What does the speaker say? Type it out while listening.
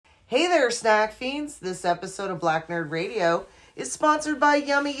Hey there, snack fiends. This episode of Black Nerd Radio is sponsored by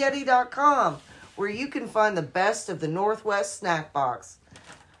YummyYeti.com, where you can find the best of the Northwest snack box.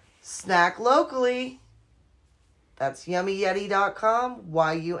 Snack locally. That's YummyYeti.com,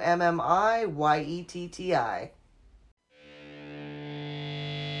 YummyYetti.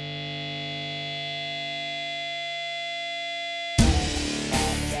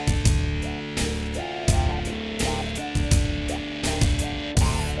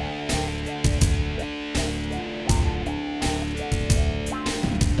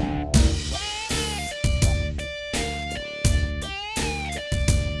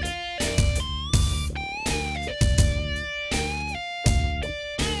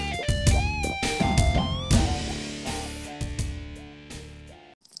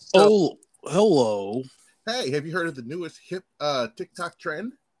 Oh, hello. Hey, have you heard of the newest hip TikTok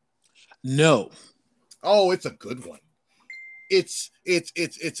trend? No. Oh, it's a good one. It's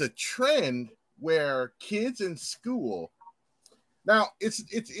a trend where kids in school. Now,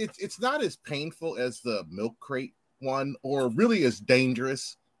 it's not as painful as the milk crate one, or really as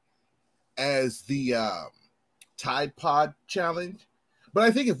dangerous as the Tide Pod challenge. But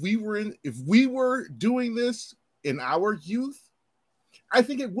I think if we were doing this in our youth, I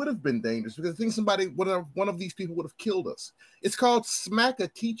think it would have been dangerous because I think one of these people would have killed us. It's called Smack a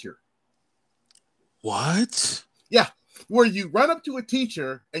Teacher. What? Yeah, where you run up to a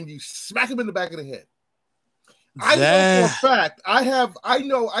teacher and you smack him in the back of the head. I know for a fact, I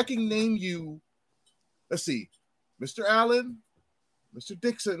know I can name you, let's see, Mr. Allen, Mr.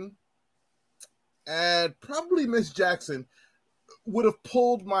 Dixon, and probably Miss Jackson would have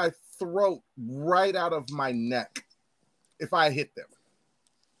pulled my throat right out of my neck if I hit them.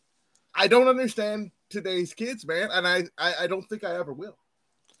 I don't understand today's kids, man, and I don't think I ever will.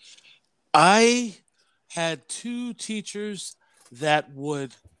 I had two teachers that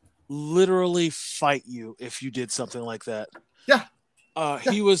would literally fight you if you did something like that. Yeah.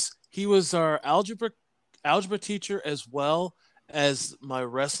 He was our algebra teacher as well as my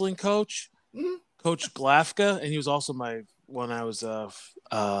wrestling coach, Coach Glafka, and he was also when I was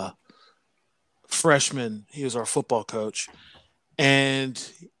a freshman, he was our football coach. And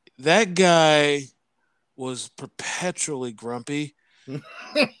that guy was perpetually grumpy.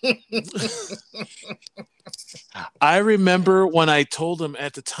 I remember when I told him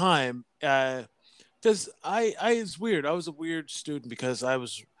at the time, because it's weird. I was a weird student because I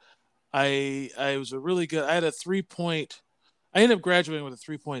was a really good. I had a 3-point. I ended up graduating with a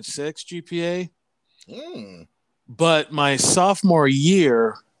 3.6 GPA. But my sophomore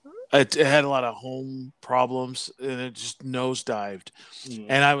year, it had a lot of home problems and it just nosedived.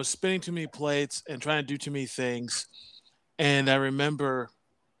 And I was spinning too many plates and trying to do too many things. And I remember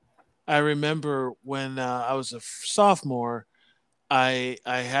when I was a sophomore, I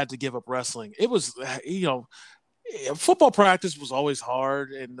had to give up wrestling. It was, football practice was always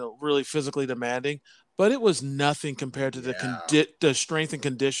hard and really physically demanding, but it was nothing compared to the strength and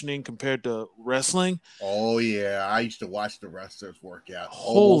conditioning compared to wrestling. Oh yeah, I used to watch the wrestlers work out.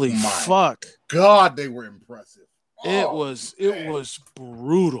 Holy fuck! God, they were impressive. It was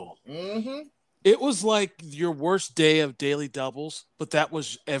brutal. Mm-hmm. It was like your worst day of daily doubles, but that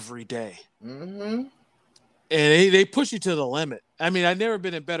was every day. Mm-hmm. And they push you to the limit. I mean, I've never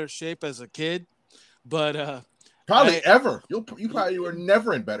been in better shape as a kid, but probably ever. You probably were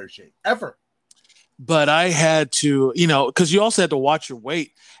never in better shape ever. But I had to, because you also had to watch your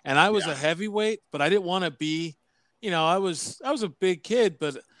weight. And I was a heavyweight, but I didn't want to be, I was a big kid,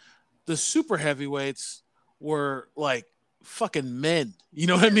 but the super heavyweights were like fucking men. You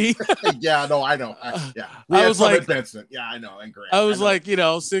know what I mean? Yeah, no, I know. I was like, Benson. Yeah, I know. And great. I was like,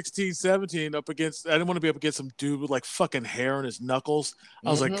 16, 17 up against, I didn't want to be up against some dude with like fucking hair on his knuckles. I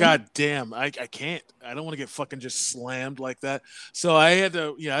was like, God damn, I can't. I don't want to get fucking just slammed like that. So I had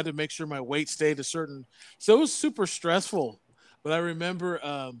to make sure my weight stayed a certain, so it was super stressful. But I remember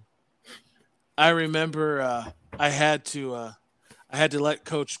I had to let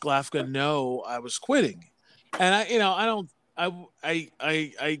Coach Glafka know I was quitting. And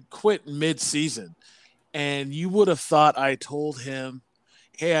I quit mid-season, and you would have thought I told him,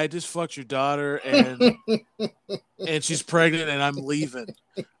 "Hey, I just fucked your daughter, and she's pregnant, and I'm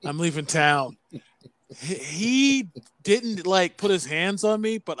leaving town." He didn't like put his hands on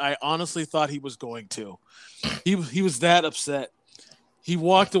me, but I honestly thought he was going to. He was that upset. He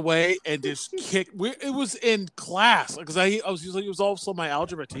walked away and just kicked. It was in class because he was also my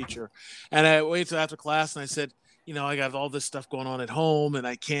algebra teacher, and I waited till after class and I said, I got all this stuff going on at home, and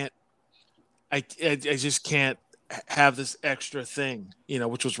I just can't have this extra thing,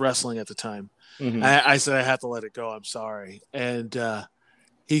 which was wrestling at the time. I said I have to let it go. I'm sorry, and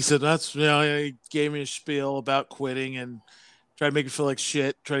he said that's he gave me a spiel about quitting and tried to make me feel like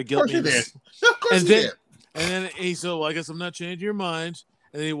shit, try to guilt me. Of course And he then did. and then he said, well, I guess I'm not changing your mind.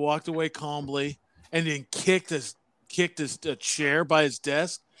 And then he walked away calmly and then kicked his chair by his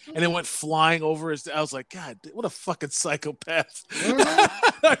desk and it went flying over his. I was like, God, what a fucking psychopath!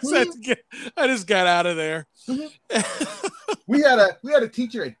 I just got out of there. We had a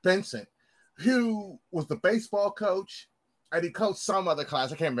teacher at Benson who was the baseball coach, and he coached some other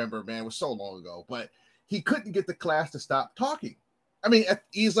class. I can't remember, man. It was so long ago, but he couldn't get the class to stop talking. I mean,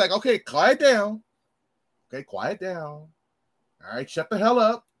 he's like, okay, quiet down. Okay, quiet down. All right, shut the hell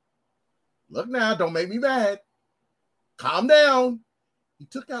up. Look now, don't make me mad. Calm down. He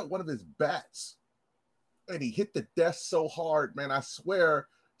took out one of his bats and he hit the desk so hard, man. I swear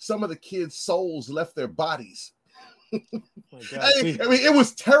some of the kids' souls left their bodies. Oh God, I mean, it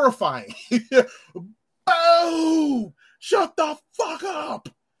was terrifying. Boom! Shut the fuck up.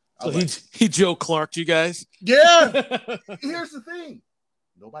 So he Joe Clark'd you guys? Yeah. Here's the thing.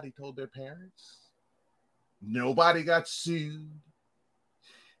 Nobody told their parents. Nobody got sued.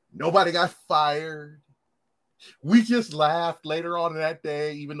 Nobody got fired. We just laughed later on in that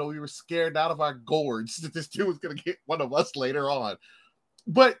day, even though we were scared out of our gourds that this dude was going to get one of us later on.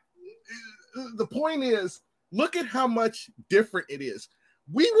 But the point is, look at how much different it is.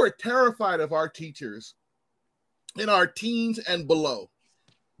 We were terrified of our teachers in our teens and below.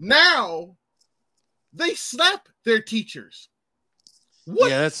 Now, they slap their teachers.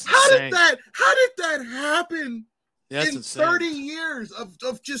 What? Yeah, that's how insane. did that happen? That's in insane. 30 years of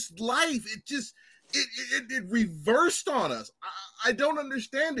just life, it reversed on us. I don't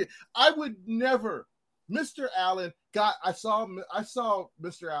understand it. I would never. Mr. Allen I saw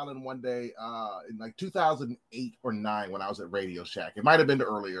Mr. Allen one day in like 2008 or 9 when I was at Radio Shack. It might have been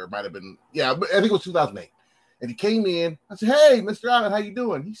earlier. It might have been, I think it was 2008. And he came in. I said, "Hey, Mr. Allen, how you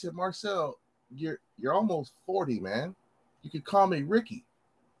doing?" He said, "Marcel, you're almost 40, man. You could call me Rick."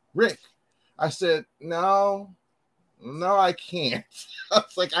 I said, No, I can't. I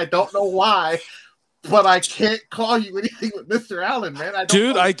was like, I don't know why, but I can't call you anything with Mr. Allen, man. I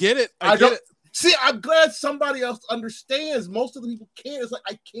get it. I get it. See, I'm glad somebody else understands. Most of the people can't. It's like,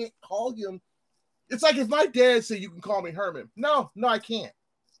 I can't call him. It's like if my dad said, "You can call me Herman." No, I can't.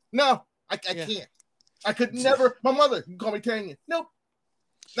 No, I can't. I could never. My mother, "You can call me Tanya." Nope.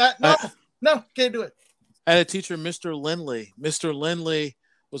 No, can't do it. I had a teacher, Mr. Lindley. Mr. Lindley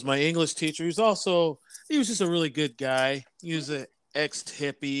was my English teacher. He was just a really good guy. He was an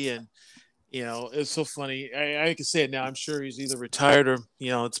ex-hippie, and it's so funny. I can say it now. I'm sure he's either retired or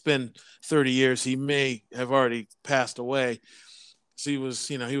it's been 30 years. He may have already passed away. So he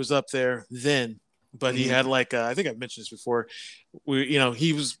was up there then, but he had I think I've mentioned this before.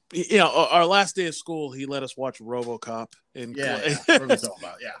 He was our last day of school. He let us watch RoboCop in class. I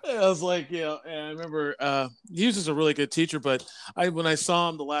was like, and I remember he was just a really good teacher. But when I saw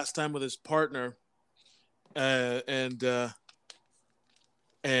him the last time with his partner, and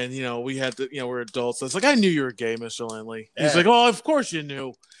we had to, we're adults. So it's like, I knew you were gay, Mr. Lindley. He's like, "Oh, of course you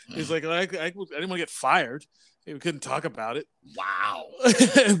knew." He's like, I didn't want to get fired. We couldn't talk about it. Wow.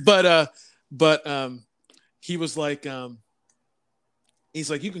 but he was like, he's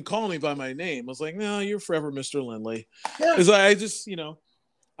like, "You can call me by my name." I was like, "No, you're forever Mr. Lindley." Because I just,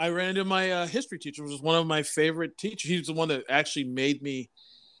 I ran into my history teacher, which was one of my favorite teachers. He was the one that actually made me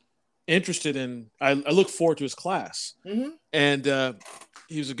interested in. I look forward to his class, and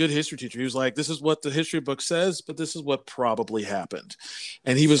he was a good history teacher. He was like, "This is what the history book says, but this is what probably happened."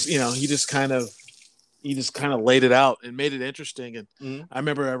 And he was, he just kind of laid it out and made it interesting. And I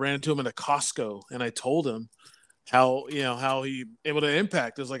remember I ran into him in a Costco, and I told him how he able to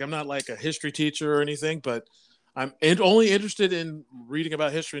impact. It was like, I'm not like a history teacher or anything, but I'm only interested in reading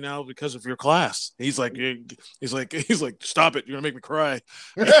about history now because of your class. He's like, "Stop it! You're gonna make me cry."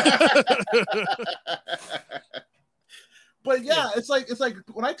 But it's like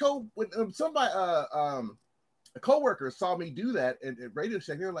when somebody a coworker saw me do that at Radio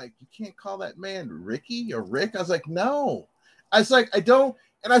Shack, they're like, "You can't call that man Ricky or Rick." I was like, "No." I was like, "I don't."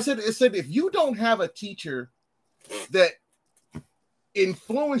 And I said, if you don't have a teacher that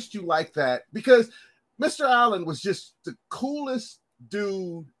influenced you like that, because Mr. Allen was just the coolest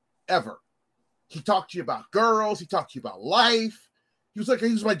dude ever. He talked to you about girls. He talked to you about life. He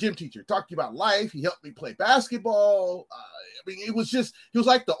was my gym teacher. He talked to you about life. He helped me play basketball. He was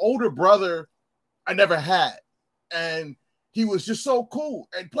like the older brother I never had. And he was just so cool.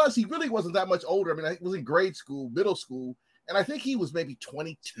 And plus, he really wasn't that much older. I mean, I was in grade school, middle school, and I think he was maybe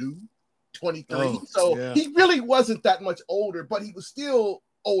 22, 23. He really wasn't that much older, but he was still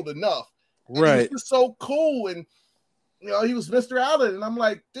old enough. And right. He was just so cool. And he was Mr. Allen. And I'm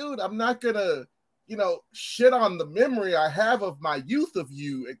like, dude, I'm not going to, shit on the memory I have of my youth of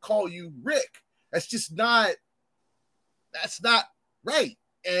you and call you Rick. That's not right.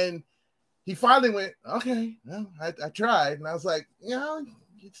 And he finally went, okay, well, I tried. And I was like,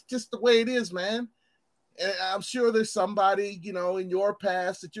 it's just the way it is, man. And I'm sure there's somebody, in your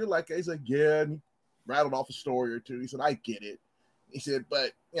past that you're like, he's like, yeah, and he rattled off a story or two. He said, I get it. He said,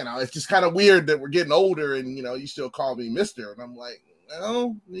 but, it's just kind of weird that we're getting older and, you still call me Mister. And I'm like,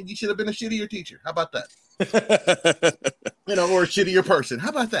 well, you should have been a shittier teacher. How about that? Or a shittier person. How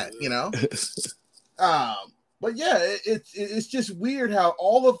about that? But yeah, it's just weird how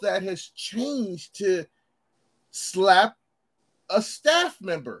all of that has changed to slap a staff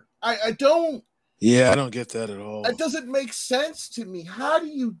member. I don't. Yeah, I don't get that at all. It doesn't make sense to me. How do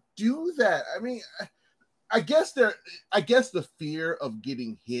you do that? I mean, I guess the fear of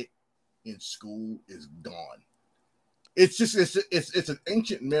getting hit in school is gone. It's just it's an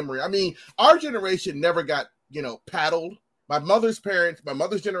ancient memory. I mean, our generation never got paddled. My mother's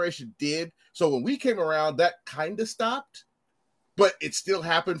generation did. So when we came around, that kind of stopped, but it still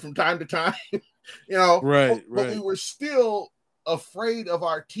happened from time to time. Right. But we were still afraid of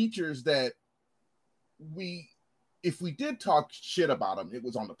our teachers that if we did talk shit about them, it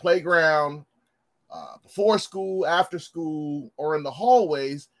was on the playground, before school, after school, or in the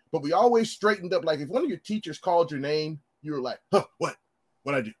hallways. But we always straightened up. Like if one of your teachers called your name, you were like, huh, what?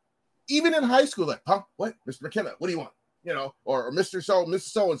 What'd I do? Even in high school, like, huh, what? Mr. McKenna, what do you want? Or Mr.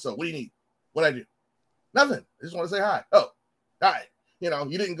 So-and-so, what do you need? What'd I do? Nothing. I just want to say hi. Oh, all right. You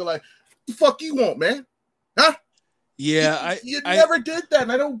didn't go like, the fuck you want, man? Huh? Yeah. You never did that,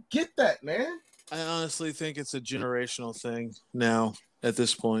 and I don't get that, man. I honestly think it's a generational thing now at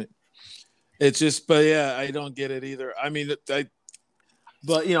this point. It's just, but yeah, I don't get it either. I mean, I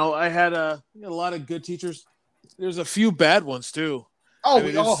had a lot of good teachers. There's a few bad ones too. Oh,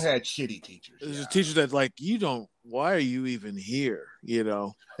 we all had shitty teachers. There's a teacher that like, why are you even here?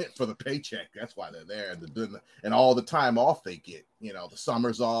 For the paycheck. That's why they're there. And all the time off they get, the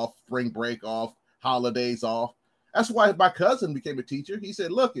summers off, spring break off, holidays off. That's why my cousin became a teacher. He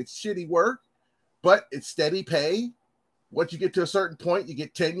said, look, it's shitty work, but it's steady pay. Once you get to a certain point, you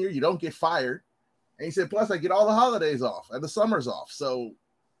get tenure, you don't get fired. And he said, plus I get all the holidays off and the summers off. So,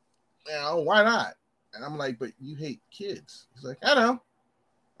 why not? And I'm like, but you hate kids. He's like, I know.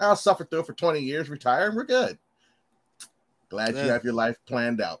 I'll suffer through it for 20 years, retire, and we're good. Glad you have your life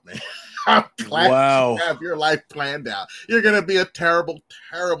planned out, man. I'm glad you have your life planned out. You're going to be a terrible,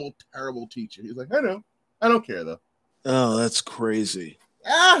 terrible, terrible teacher. He's like, I know. I don't care, though. Oh, that's crazy.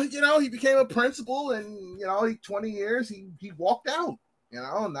 He became a principal and, 20 years, he walked out,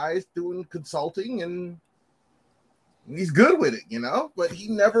 and now he's doing consulting and he's good with it, but he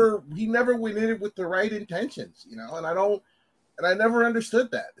never went in it with the right intentions, and I never understood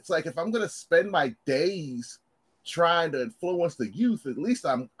that. It's like, if I'm going to spend my days trying to influence the youth, at least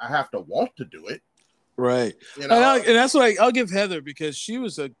I have to want to do it. Right. And that's what I'll give Heather, because she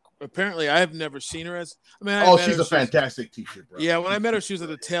was apparently I have never seen her as. She's a fantastic teacher, bro. Yeah, when I met her, she was at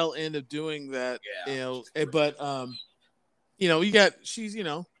the tail end of doing that. Yeah. But she's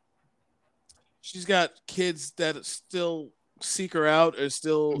got kids that still seek her out or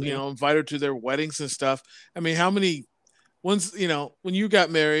still invite her to their weddings and stuff. I mean, how many ones when you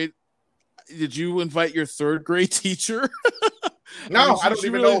got married, did you invite your third grade teacher? No, I don't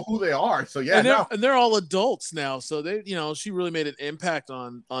even know who they are. So yeah, and they're all adults now. So they, she really made an impact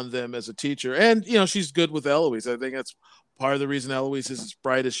on them as a teacher. And she's good with Eloise. I think that's part of the reason Eloise is as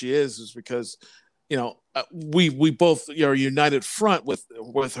bright as she is because we both are united front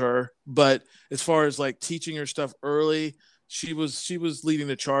with her. But as far as like teaching her stuff early, she was leading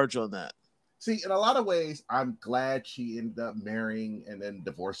the charge on that. See, in a lot of ways, I'm glad she ended up marrying and then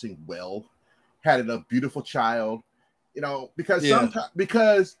divorcing well, had a beautiful child. Because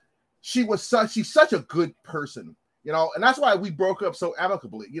she's such a good person, and that's why we broke up so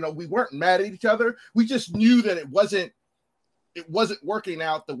amicably. We weren't mad at each other. We just knew that it wasn't working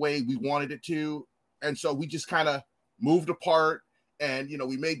out the way we wanted it to. And so we just kind of moved apart. And,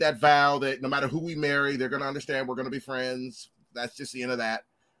 we made that vow that no matter who we marry, they're going to understand we're going to be friends. That's just the end of that.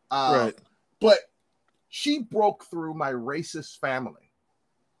 Right. But she broke through my racist family.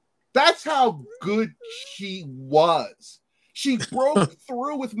 That's how good she was. She broke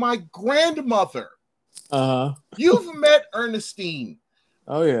through with my grandmother. You've met Ernestine.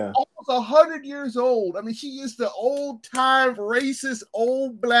 Oh, yeah. Almost 100 years old. I mean, she is the old-time racist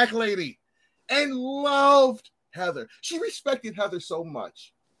old black lady and loved Heather. She respected Heather so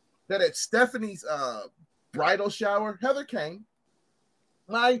much that at Stephanie's bridal shower, Heather came.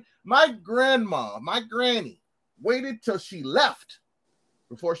 My grandma, my granny, waited till she left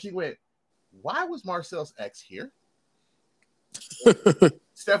before she went, why was Marcel's ex here?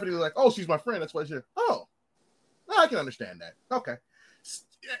 Stephanie was like, oh, she's my friend. That's why she's here. Oh, I can understand that. Okay.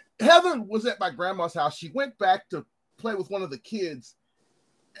 Heather was at my grandma's house. She went back to play with one of the kids.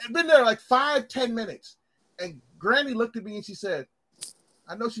 Had been there like 5-10 minutes. And Granny looked at me and she said,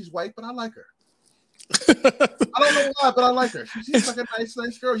 I know she's white, but I like her. I don't know why, but I like her. She seems like a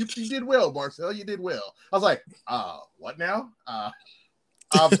nice girl. You did well, Marcel. You did well. I was like, what now?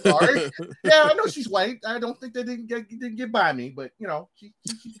 I'm sorry. Yeah, I know she's white. I don't think they didn't get by me, but you know, she's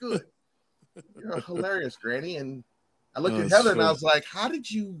good. You're hilarious, Granny. And I looked at Heather and I was like, how did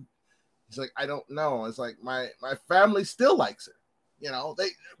you? He's like, I don't know. It's like my family still likes her. You know,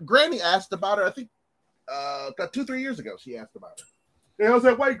 Granny asked about her, I think about 2-3 years ago, she asked about her. And how's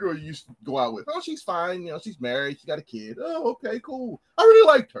that white girl you used to go out with? Oh, she's fine. You know, she's married. She got a kid. Oh, okay, cool. I really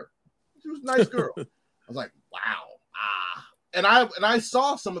liked her. She was a nice girl. I was like, wow. And I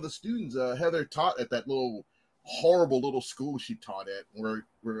saw some of the students Heather taught at that little horrible little school she taught at where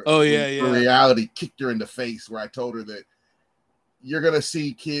reality kicked her in the face, where I told her that you're gonna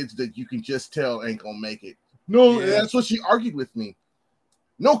see kids that you can just tell ain't gonna make it. No, that's what she argued with me.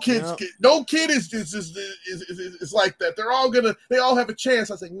 No kid is like that. They all have a chance.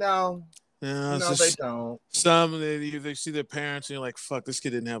 I was like, no, they don't. Some they see their parents and you're like, fuck, this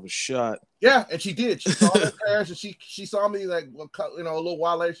kid didn't have a shot. Yeah, and she did. She saw their parents and she saw me like, you know, a little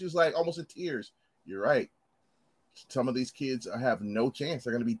while later. She was like almost in tears. You're right. Some of these kids have no chance.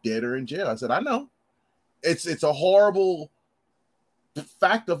 They're going to be dead or in jail. I said, I know. It's a horrible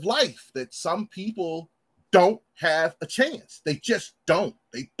fact of life that some people don't have a chance. They just don't.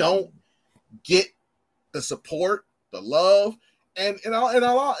 They don't get the support, the love, and in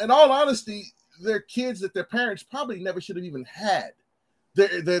all honesty, they're kids that their parents probably never should have even had.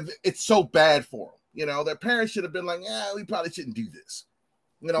 It's so bad for them. You know, their parents should have been like, yeah, we probably shouldn't do this.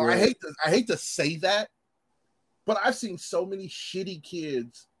 You know, right. I hate to say that, but I've seen so many shitty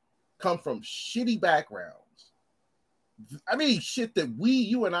kids come from shitty backgrounds. I mean, shit that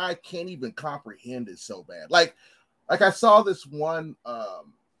you and I can't even comprehend is so bad. Like I saw this one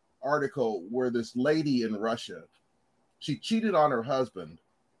article where this lady in Russia, she cheated on her husband,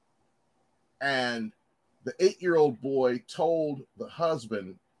 and the 8-year-old boy told the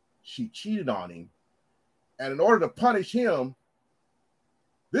husband she cheated on him, and in order to punish him,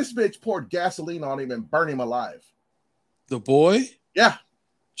 this bitch poured gasoline on him and burned him alive. The boy? Yeah.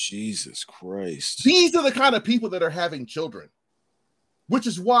 Jesus Christ. These are the kind of people that are having children, which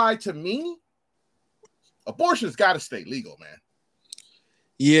is why, to me, abortion's got to stay legal, man.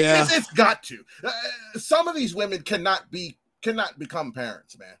 Yeah. It's got to. Some of these women cannot become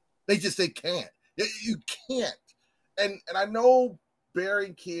parents, man. They can't. You can't. And I know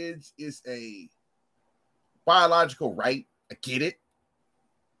bearing kids is a biological right. I get it.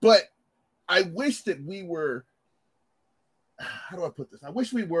 But I wish that we were, how do I put this? I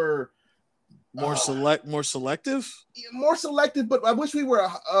wish we were more selective. More selective, but I wish we were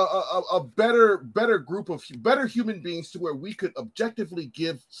a better group of better human beings to where we could objectively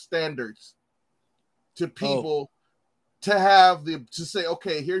give standards to people to say,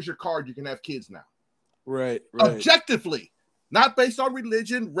 okay, here's your card, you can have kids now. Right. Objectively, not based on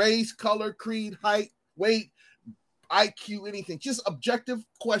religion, race, color, creed, height, weight, IQ, anything, just objective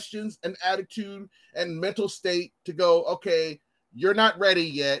questions and attitude and mental state to go, okay, you're not ready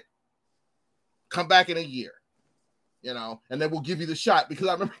yet. Come back in a year, you know, and then we'll give you the shot. Because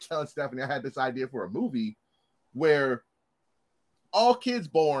I remember telling Stephanie, I had this idea for a movie where all kids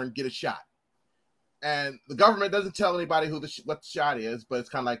born get a shot. And the government doesn't tell anybody what the shot is, but it's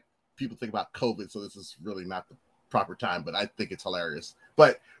kind of like people think about COVID. So this is really not the proper time, but I think it's hilarious.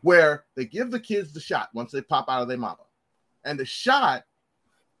 But where they give the kids the shot once they pop out of their mama. And the shot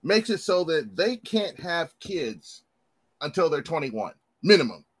makes it so that they can't have kids until they're 21,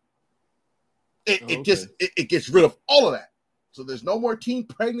 minimum. It gets rid of all of that. So there's no more teen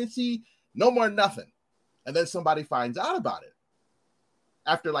pregnancy, no more nothing. And then somebody finds out about it.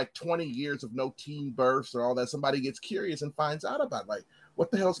 After like 20 years of no teen births or all that, somebody gets curious and finds out about it. Like,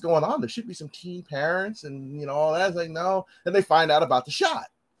 what the hell's going on? There should be some teen parents and, you know, all that. It's like, no. And they find out about the shot.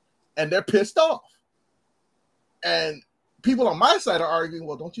 And they're pissed off. And people on my side are arguing,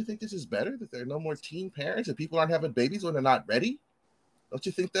 well, don't you think this is better? That there are no more teen parents and people aren't having babies when they're not ready? Don't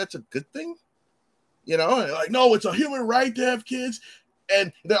you think that's a good thing? You know, and like, no, it's a human right to have kids.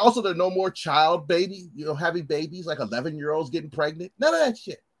 And there are no more child baby, you know, having babies, like 11-year-olds getting pregnant. None of that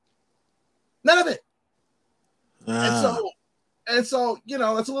shit. None of it. And so, you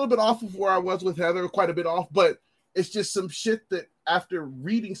know, that's a little bit off of where I was with Heather, quite a bit off, but it's just some shit that after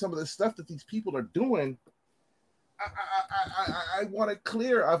reading some of the stuff that these people are doing, I want it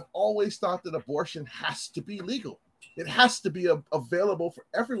clear. I've always thought that abortion has to be legal. It has to be available for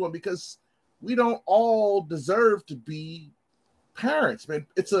everyone because we don't all deserve to be parents, man.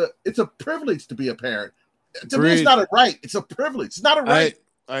 It's a privilege to be a parent. To me, it's not a right. It's a privilege. It's not a right.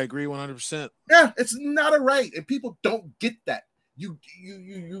 I agree 100%. Yeah, it's not a right, and people don't get that. You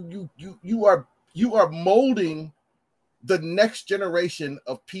are molding the next generation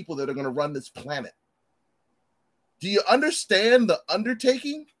of people that are going to run this planet. Do you understand the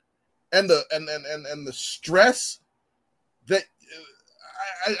undertaking and the stress that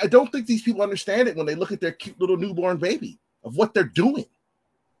I don't think these people understand it when they look at their cute little newborn baby of what they're doing.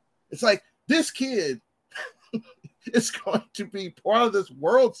 It's like this kid is going to be part of this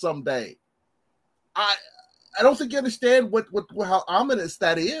world someday. I don't think you understand what how ominous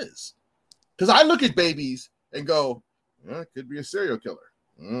that is. Because I look at babies and go, it could be a serial killer,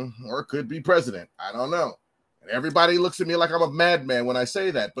 or it could be president. I don't know. And everybody looks at me like I'm a madman when I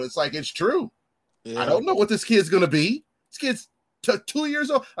say that, but it's like, it's true. Yeah. I don't know what this kid's going to be. This kid's 2 years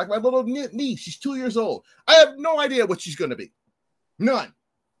old. Like my little niece, she's 2 years old. I have no idea what she's going to be. None.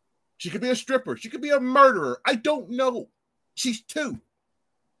 She could be a stripper. She could be a murderer. I don't know. She's 2.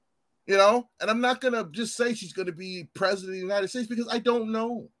 You know? And I'm not going to just say she's going to be president of the United States because I don't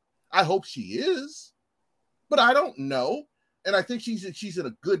know. I hope she is, but I don't know. And I think she's in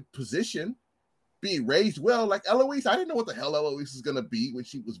a good position, being raised well. Like Eloise, I didn't know what the hell Eloise was going to be when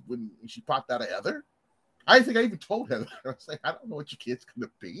she popped out of Heather. I think I even told Heather, I was like, I don't know what your kid's going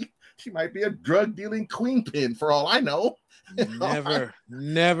to be. She might be a drug dealing queen pin for all I know.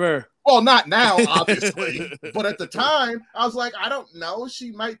 Never. Well, not now, obviously, but at the time, I was like, I don't know.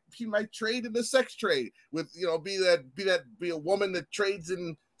 She might trade in the sex trade with, be a woman that trades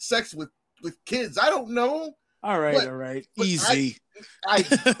in sex with kids. I don't know. All right. Easy.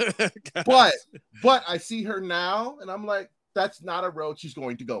 But I see her now, and I'm like, that's not a road she's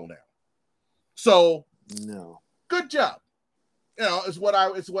going to go now. So no, good job. It's what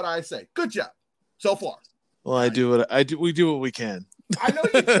I say. Good job so far. Well, I do what I do. We do what we can. I know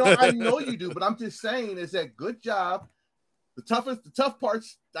you do. I know you do, but I'm just saying is that good job. The tough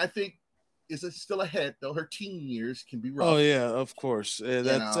parts, I think, is still ahead. Though her teen years can be rough. Oh yeah, of course.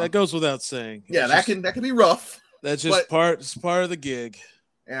 That goes without saying. Yeah, that can be rough. That's just part of the gig.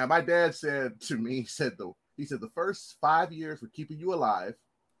 And my dad said to me, he said the first 5 years were keeping you alive.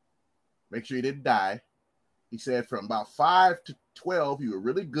 Make sure you didn't die. He said from about 5 to 12, you were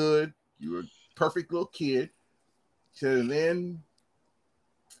really good. You were a perfect little kid. He said, and then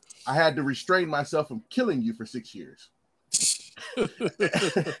I had to restrain myself from killing you for 6 years.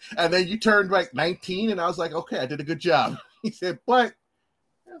 And then you turned like 19, and I was like, okay, I did a good job. He said, but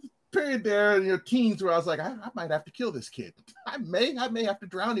there's a period there in your teens where I was like, I might have to kill this kid. I may have to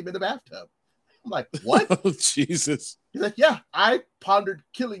drown him in the bathtub. I'm like, what? Oh, Jesus. He's like, yeah, I pondered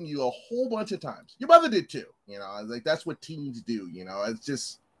killing you a whole bunch of times. Your mother did too. I was like, that's what teens do. It's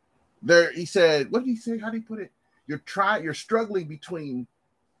just there. He said, what did he say? How did he put it? You're struggling between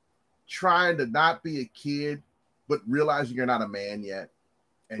trying to not be a kid, but realizing you're not a man yet.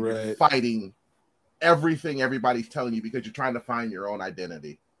 And You're fighting everything everybody's telling you because you're trying to find your own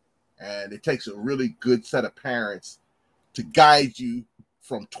identity. And it takes a really good set of parents to guide you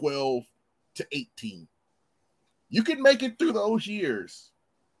from 12 to 18. You can make it through those years.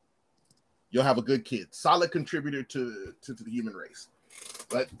 You'll have a good kid, solid contributor to the human race.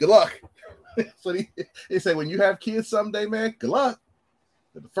 But good luck. So they say when you have kids someday, man, good luck.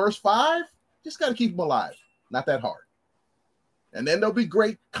 But the first 5, just got to keep them alive. Not that hard. And then they'll be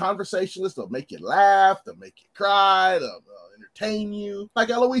great conversationalists. They'll make you laugh. They'll make you cry. They'll entertain you. Like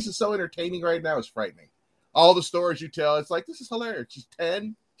Eloise is so entertaining right now. It's frightening. All the stories you tell, it's like, this is hilarious. She's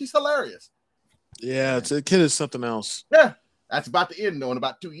 10. She's hilarious. Yeah, a kid is something else. Yeah, that's about to end though in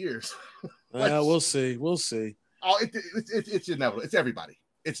about 2 years. We'll see. Oh, it's inevitable. It's everybody.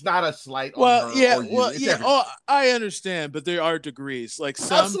 It's not a slight. Well, on her yeah, or you. It's everybody. Oh, I understand, but there are degrees. Like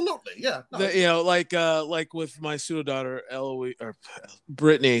some, absolutely, yeah. No. like with my pseudo daughter Eloise or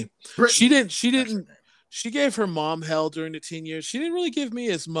Brittany, she didn't. She gave her mom hell during the teen years. She didn't really give me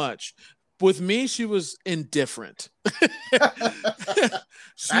as much. With me, she was indifferent.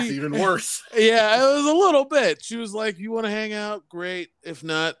 That's even worse. Yeah, it was a little bit. She was like, "You want to hang out? Great. If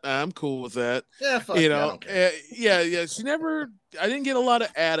not, I'm cool with that." Yeah, fuck yeah. She never. I didn't get a lot of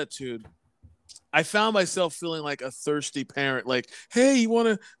attitude. I found myself feeling like a thirsty parent. Like, hey, you want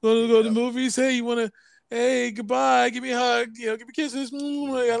to go to the movies? Hey, you want to? Hey, goodbye. Give me a hug. Give me kisses.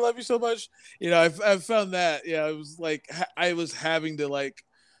 I love you so much. I found that. Yeah, it was like I was having to like.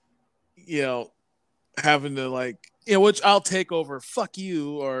 Having to like which I'll take over fuck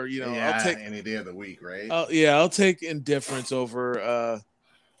you, or I'll Yeah, take any day of the week, right? I'll take indifference over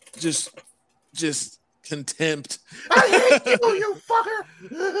just contempt. I hate you, you fucker.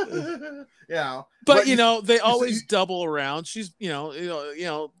 But you they always double around. She's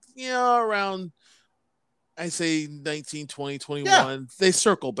around, I say 19, 20, 21. Yeah. They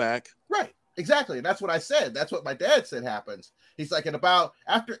circle back. Right. Exactly. And that's what I said. That's what my dad said happens. He's like, at about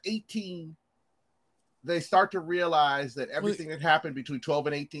after 18, they start to realize that everything that happened between 12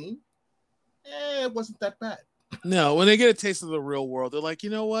 and 18, it wasn't that bad. No, when they get a taste of the real world, they're like, you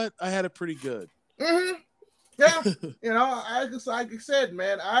know what? I had it pretty good. Mm-hmm. Yeah. Like I said,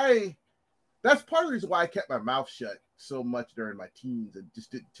 man, that's part of the reason why I kept my mouth shut so much during my teens and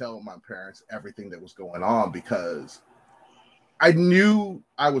just didn't tell my parents everything that was going on, because I knew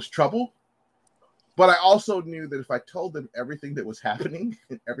I was trouble, but I also knew that if I told them everything that was happening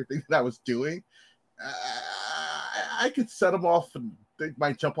and everything that I was doing, I could set them off and they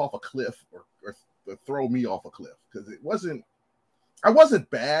might jump off a cliff or throw me off a cliff, because I wasn't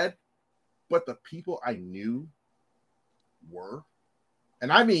bad, but the people I knew were.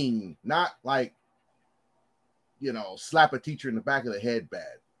 And I mean, not like, slap a teacher in the back of the head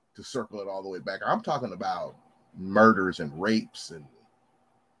bad to circle it all the way back. I'm talking about murders and rapes and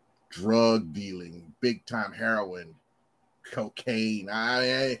drug dealing, big time heroin, cocaine.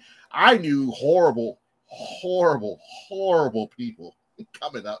 I knew horrible people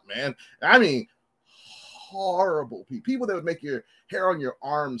coming up, man. I mean, horrible people that would make your hair on your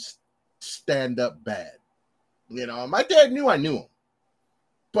arms stand up bad. My dad knew I knew him,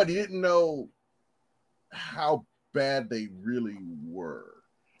 but he didn't know how bad they really were.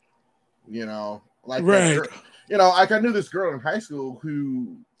 Like right. Like I knew this girl in high school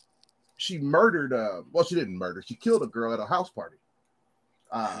who she murdered. She didn't murder. She killed a girl at a house party.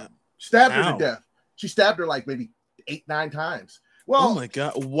 Stabbed her to death. She stabbed her like maybe 8-9 times. Well, oh my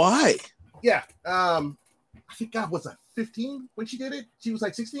God, why? Yeah, I think God was 15 when she did it. She was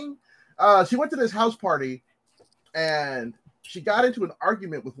like 16. She went to this house party, and she got into an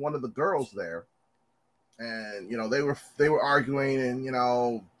argument with one of the girls there, and they were arguing,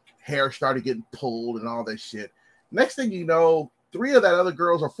 and hair started getting pulled and all this shit. Next thing you know, 4 of that other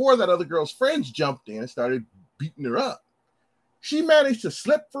girl's friends jumped in and started beating her up. She managed to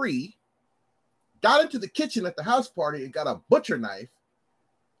slip free, got into the kitchen at the house party and got a butcher knife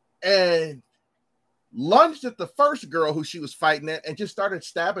and lunged at the first girl who she was fighting at and just started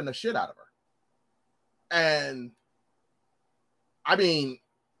stabbing the shit out of her. And I mean,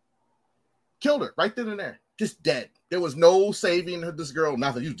 killed her right then and there, just dead. There was no saving this girl,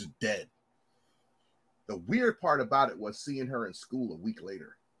 nothing. She was just dead. The weird part about it was seeing her in school a week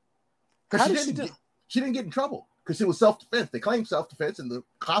later. She didn't get in trouble because it was self-defense. They claimed self-defense, and the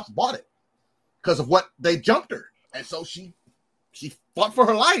cops bought it because of what they jumped her. And so she fought for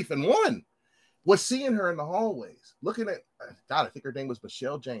her life and won. Was seeing her in the hallways, looking at, God, I think her name was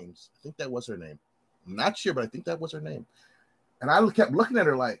Michelle James. I think that was her name. I'm not sure, but I think that was her name. And I kept looking at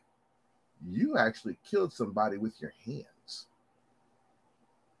her like, you actually killed somebody with your hands.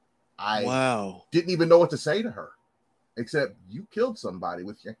 I didn't even know what to say to her, except you killed somebody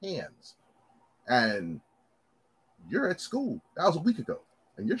with your hands. And you're at school. That was a week ago.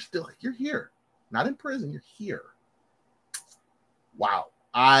 And you're here. Not in prison, you're here. Wow.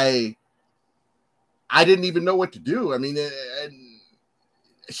 I didn't even know what to do. I mean, and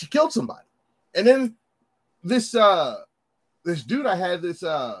she killed somebody. And then this dude I had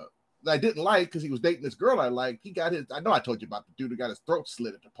that I didn't like because he was dating this girl I liked. I know I told you about the dude who got his throat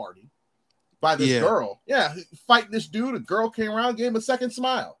slit at the party by this girl. Yeah, fighting this dude. A girl came around, gave him a second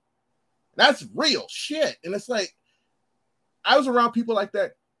smile. That's real shit. And it's like, I was around people like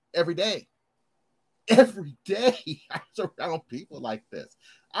that every day. Every day I was around people like this.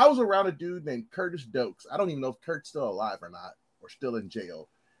 I was around a dude named Curtis Dokes. I don't even know if Kurt's still alive or not, or still in jail.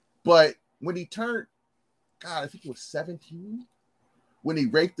 But when he turned, God, I think he was 17, when he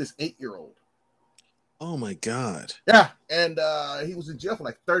raped this 8-year-old. Oh my God. Yeah, and he was in jail for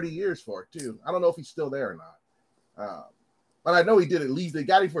like 30 years for it too. I don't know if he's still there or not. But I know he did they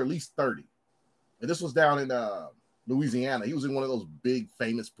got him for at least 30. And this was down in Louisiana. He was in one of those big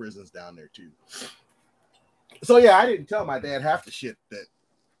famous prisons down there too. So yeah, I didn't tell my dad half the shit that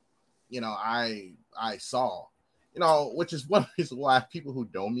I saw. Which is one reason why people who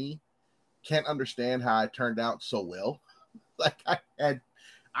know me can't understand how I turned out so well. Like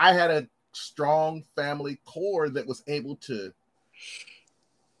I had a strong family core that was able to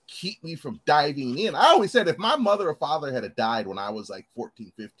keep me from diving in. I always said if my mother or father had died when I was like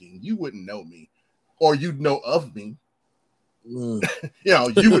 14, 15, you wouldn't know me, or you'd know of me. You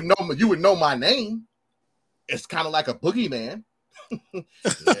would know my name it's kind of like a boogeyman. Yeah,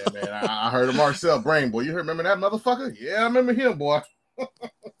 man. I heard of Marcel Brain, boy. You remember that motherfucker? Yeah, I remember him, boy.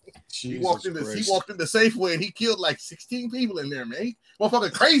 He walked into Safeway and he killed like 16 people in there, man.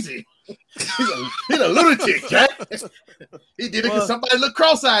 Motherfucker crazy. He's a lunatic, Jack. He did it because somebody looked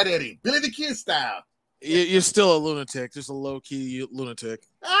cross-eyed at him. Billy the Kid style. You're still a lunatic, just a low-key lunatic.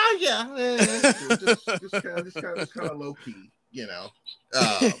 Yeah. Just kind of low-key, you know.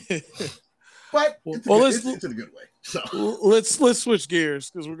 But it's in a good way. So let's switch gears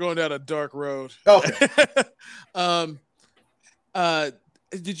because we're going down a dark road. Okay.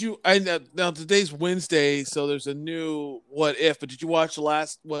 Did you? Now today's Wednesday, so there's a new What If. But did you watch the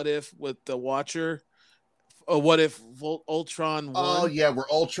last What If with the Watcher? What if Ultron won? Oh yeah, where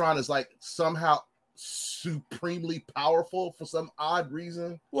Ultron is like somehow supremely powerful for some odd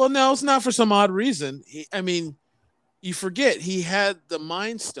reason. Well, no, it's not for some odd reason. You forget he had the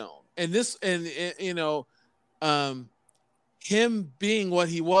Mind Stone, and him being what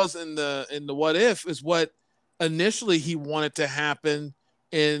he was in the What If is what initially he wanted to happen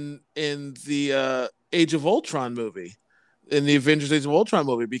in the Age of Ultron movie, in the Avengers Age of Ultron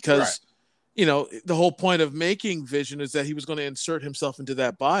movie, because the whole point of making Vision is that he was going to insert himself into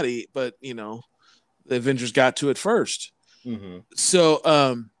that body, but the Avengers got to it first. Mm-hmm. So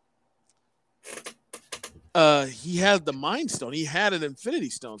he had the Mind Stone, he had an Infinity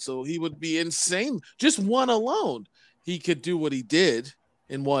Stone, so he would be insane. Just one alone, he could do what he did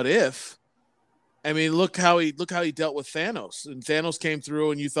in What If. I mean, look how he dealt with Thanos. And Thanos came through,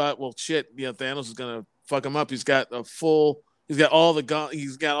 and you thought, well, shit, Thanos is gonna fuck him up. He's got all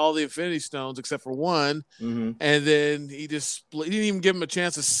the Infinity Stones except for one, mm-hmm. and then he just split. He didn't even give him a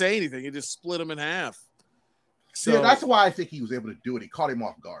chance to say anything. He just split him in half. So yeah, that's why I think he was able to do it. He caught him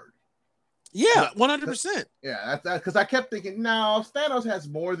off guard. Yeah, 100%. Yeah, that's because I kept thinking, no, Thanos has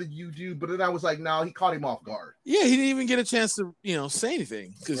more than you do, but then I was like, no, he caught him off guard. Yeah, he didn't even get a chance to say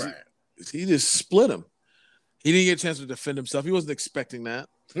anything because. Right. He just split him. He didn't get a chance to defend himself. He wasn't expecting that.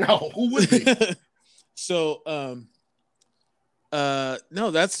 No, who would be? So,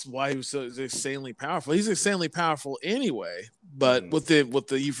 no, that's why he was so insanely powerful. He's insanely powerful anyway, but with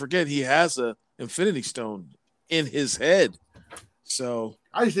the you forget he has a Infinity Stone in his head. So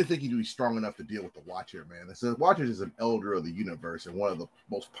I just didn't think he'd be strong enough to deal with the Watcher, man. The Watcher is an elder of the universe and one of the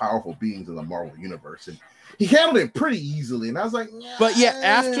most powerful beings in the Marvel universe, and he handled it pretty easily. And I was like, but yeah,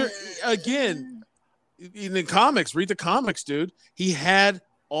 after again in the comics, read the comics, dude. He had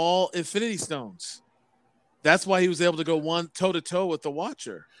all Infinity Stones. That's why he was able to go one toe to toe with the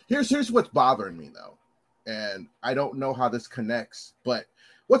Watcher. Here's what's bothering me though, and I don't know how this connects, but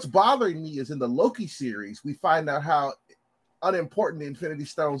what's bothering me is in the Loki series, we find out how unimportant the Infinity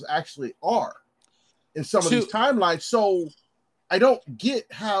Stones actually are in some of these timelines. So I don't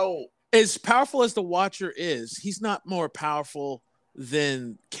get how, as powerful as the Watcher is, he's not more powerful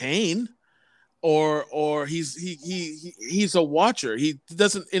than Kane, or he's a Watcher. He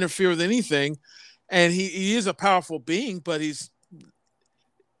doesn't interfere with anything, and he is a powerful being, but he's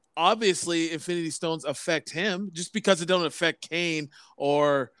obviously Infinity Stones affect him just because it don't affect Kane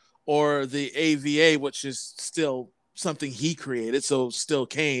or the AVA, which is still something he created, so still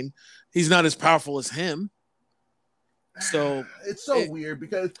Kane. He's not as powerful as him. So it's weird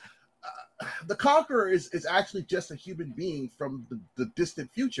because the Conqueror is actually just a human being from the distant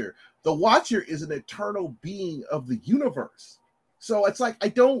future. The Watcher is an eternal being of the universe. So it's like, I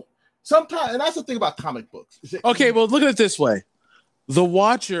don't sometimes, and that's the thing about comic books. Okay, well, look at it this way. The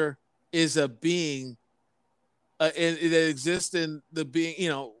Watcher is a being and it exists in the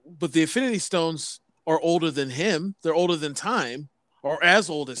being, but the Infinity Stones are older than him. They're older than time, or as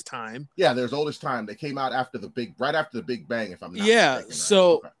old as time. Yeah, there's old as time. They came out right after the Big Bang, if I'm not mistaken. Right?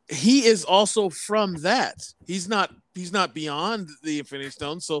 So he is also from that. He's not beyond the Infinity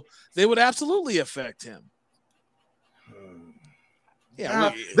Stones, so they would absolutely affect him.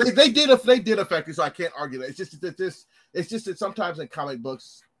 Yeah, they did affect it, so I can't argue that. It's just that sometimes in comic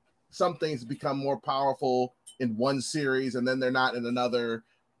books, some things become more powerful in one series and then they're not in another.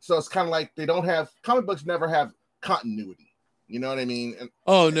 So it's kind of like comic books never have continuity. You know what I mean?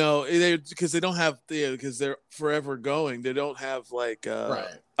 Oh no, because they don't have because they're forever going. They don't have like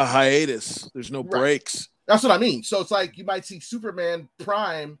a hiatus. There's no breaks. That's what I mean. So it's like you might see Superman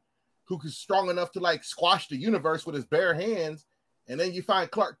Prime, who is strong enough to like squash the universe with his bare hands, and then you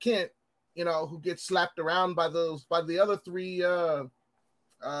find Clark Kent, who gets slapped around by the other three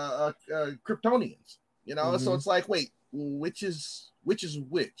Kryptonians. So it's like, wait, which is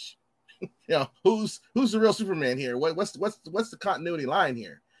which? Who's the real Superman here? What's the continuity line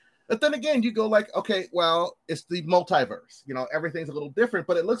here? But then again, you go like, okay, well, it's the multiverse. Everything's a little different,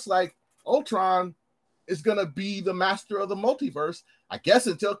 but it looks like Ultron is going to be the master of the multiverse, I guess,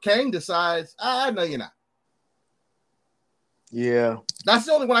 until Kang decides, no, you're not. Yeah. That's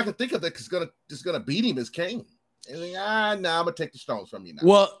the only one I can think of that's just gonna beat him is Kang. And like, I'm gonna take the stones from you now.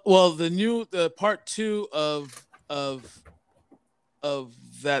 Well, the part 2 of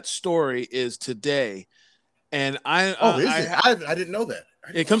that story is today, and I didn't know that.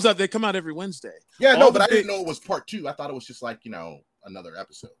 It comes out. They come out every Wednesday. Yeah, no, but I didn't know it was part 2. I thought it was just like another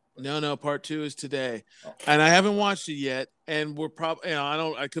episode. No, part 2 is today, oh. And I haven't watched it yet. And we're probably,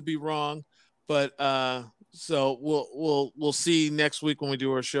 I could be wrong, but so we'll see next week when we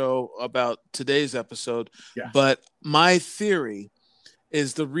do our show about today's episode. Yeah. But my theory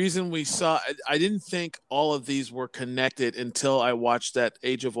is the reason I didn't think all of these were connected until I watched that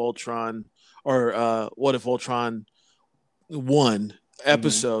Age of Ultron or What If Ultron 1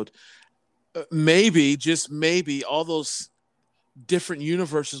 episode. Maybe, just maybe, all those different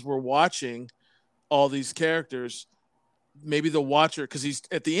universes we're watching, all these characters, maybe the Watcher, because he's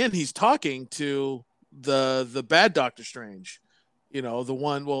at the end he's talking to the bad Doctor Strange, the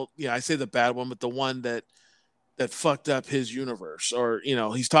one. Well, yeah, I say the bad one, but the one that fucked up his universe, or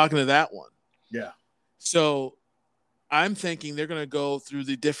he's talking to that one. Yeah. So I'm thinking they're going to go through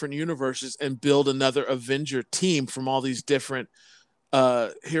the different universes and build another Avenger team from all these different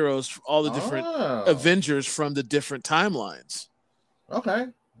heroes, all the different Avengers from the different timelines. Okay,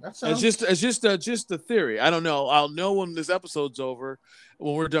 that sounds. It's just a theory. I don't know. I'll know when this episode's over,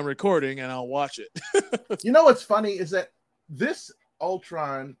 when we're done recording, and I'll watch it. You know what's funny is that this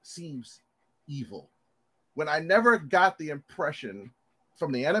Ultron seems evil, when I never got the impression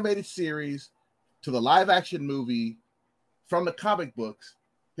from the animated series to the live action movie, from the comic books,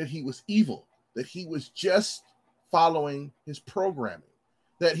 that he was evil, that he was just following his programming,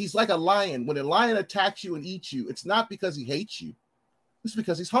 that he's like a lion. When a lion attacks you and eats you, it's not because he hates you. It's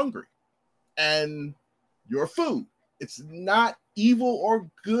because he's hungry and you're food. It's not evil or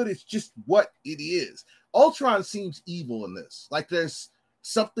good. It's just what it is. Ultron seems evil in this. Like there's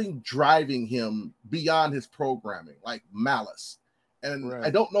something driving him beyond his programming, like malice. And right. I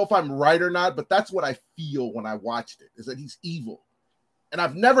don't know if I'm right or not, but that's what I feel when I watched it, is that he's evil. And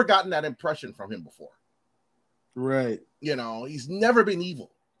I've never gotten that impression from him before. Right. He's never been evil.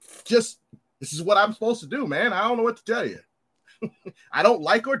 Just, this is what I'm supposed to do, man. I don't know what to tell you. I don't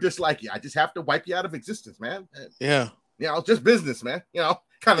like or dislike you. I just have to wipe you out of existence, man. Yeah. Just business, man.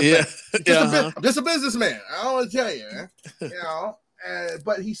 Kind of yeah. thing. I'm just a businessman. I don't want to tell you, man.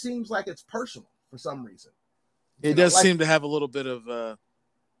 But he seems like it's personal for some reason. It does seem to have a little bit of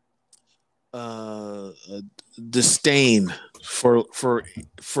disdain for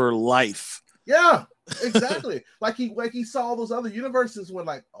life. Yeah, exactly. like he saw those other universes when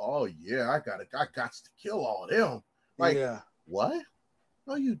like, oh yeah, I got to kill all of them. Like, yeah. What?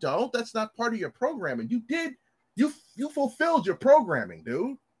 No, you don't. That's not part of your programming. You fulfilled your programming,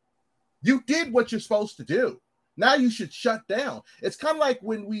 dude. You did what you're supposed to do. Now you should shut down. It's kind of like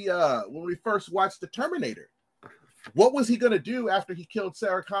when we first watched The Terminator. What was he going to do after he killed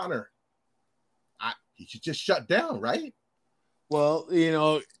Sarah Connor? He should just shut down, right? Well,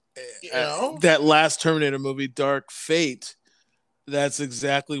 that last Terminator movie, Dark Fate, that's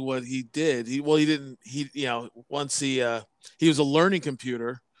exactly what he did. Once he was a learning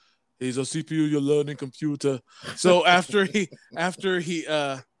computer. He's a CPU, your learning computer. So after he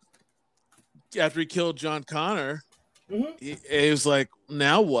killed John Connor, he was like,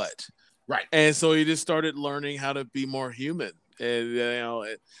 now what? Right. And so he just started learning how to be more human.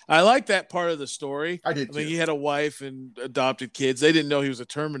 And I like that part of the story. I did. I mean, he had a wife and adopted kids. They didn't know he was a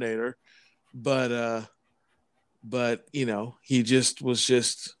Terminator, but he just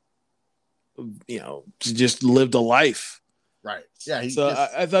lived a life. Right. Yeah.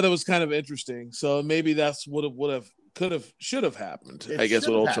 I thought it was kind of interesting. So maybe that's what should have happened. I guess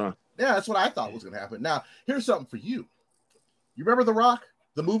with Ultron. Yeah, that's what I thought was going to happen. Now, here's something for you. You remember The Rock,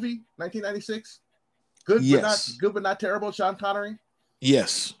 the movie, 1996? Good, yes. but not terrible. Sean Connery.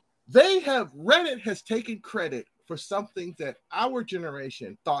 Yes. Reddit has taken credit for something that our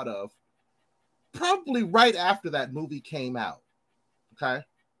generation thought of probably right after that movie came out. Okay.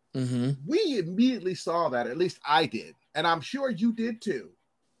 Mm-hmm. We immediately saw that. At least I did. And I'm sure you did too.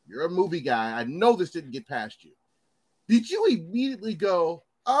 You're a movie guy. I know this didn't get past you. Did you immediately go,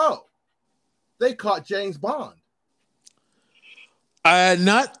 oh, they caught James Bond?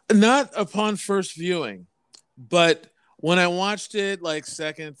 Not upon first viewing, but when I watched it like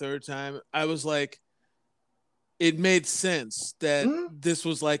second, third time, I was like, it made sense that this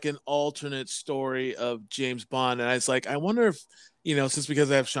was like an alternate story of James Bond. And I was like, I wonder if, since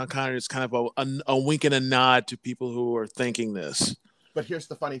because I have Sean Connery, it's kind of a wink and a nod to people who are thinking this. But here's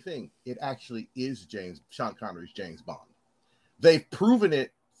the funny thing: it actually is Sean Connery's James Bond. They've proven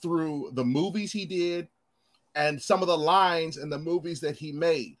it through the movies he did and some of the lines in the movies that he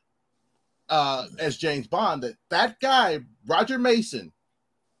made as James Bond. That guy, Roger Mason,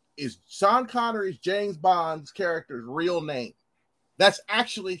 is Sean Connery's James Bond's character's real name. That's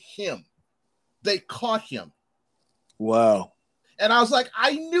actually him. They caught him. Wow. And I was like,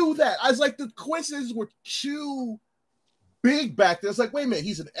 I knew that. I was like, the coincidences were too big back there. It's like, wait a minute,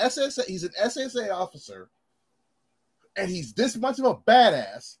 he's an SSA officer, and he's this much of a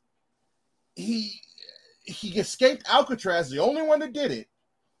badass. He escaped Alcatraz, the only one that did it.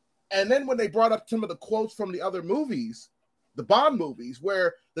 And then when they brought up some of the quotes from the other movies, the Bond movies,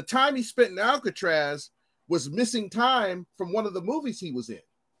 where the time he spent in Alcatraz was missing time from one of the movies he was in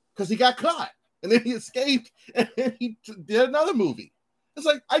because he got caught and then he escaped and then he did another movie. It's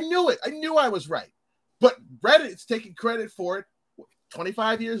like, I knew it. I knew I was right. But Reddit's taking credit for it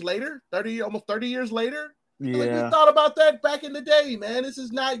 25 years later, almost 30 years later. Yeah. Like, we thought about that back in the day, man. This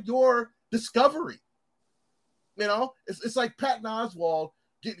is not your discovery. You know, it's like Patton Oswalt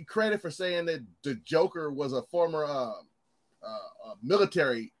getting credit for saying that the Joker was a former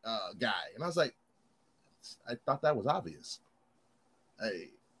military guy. And I was like, I thought that was obvious.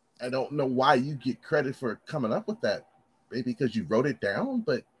 I don't know why you get credit for coming up with that. Maybe because you wrote it down,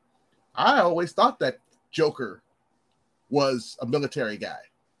 but I always thought that Joker was a military guy.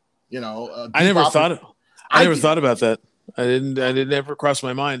 You know, I never thought about that. I didn't ever cross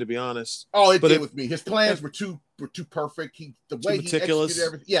my mind, to be honest. Oh, it did with me. His plans were too perfect. The way he meticulous. executed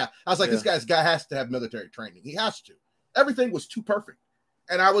everything. Yeah, I was like, this guy has to have military training. He has to. Everything was too perfect,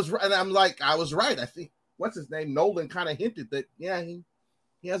 and I was right. I think what's his name, Nolan, kind of hinted that he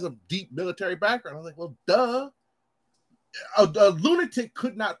has a deep military background. I was like, well, duh. A lunatic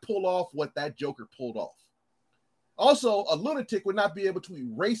could not pull off what that Joker pulled off. Also, a lunatic would not be able to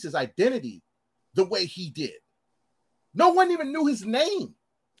erase his identity the way he did. No one even knew his name.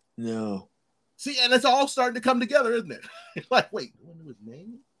 No. See, and it's all starting to come together, isn't it? Like, wait, no one knew his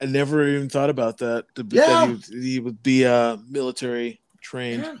name? I never even thought about that. That he would be military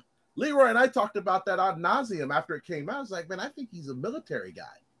trained. Yeah. Leroy and I talked about that ad nauseum after it came out. I was like, man, I think he's a military guy.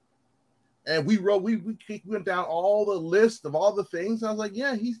 And we went down all the list of all the things. I was like,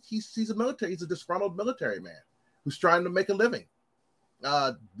 yeah, he's a military. He's a disgruntled military man who's trying to make a living.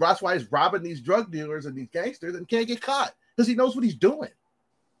 That's why he's robbing these drug dealers and these gangsters and can't get caught because he knows what he's doing.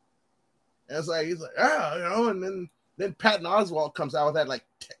 And it's like, he's like, and then Patton Oswalt comes out with that like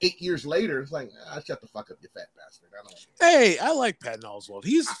 8 years later. It's like, shut the fuck up, you fat bastard. Hey, I like Patton Oswalt.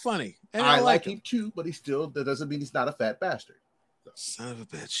 He's funny. And I like him too, but that doesn't mean he's not a fat bastard. Son of a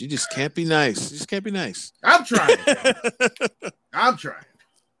bitch. You just can't be nice. You just can't be nice. I'm trying. I'm trying.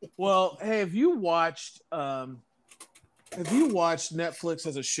 Well, hey, have you watched Netflix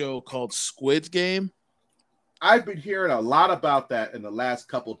has a show called Squid Game? I've been hearing a lot about that in the last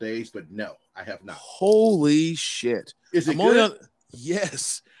couple days, but no, I have not. Holy shit. Is it good?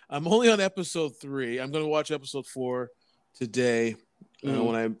 Yes. I'm only on episode 3. I'm going to watch episode 4 today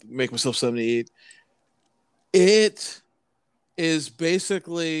when I make myself 78. It is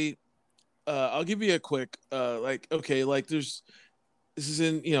basically I'll give you a quick this is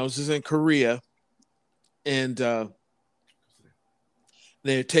in Korea, and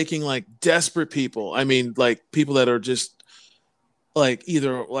they're taking like desperate people. I mean, like people that are just like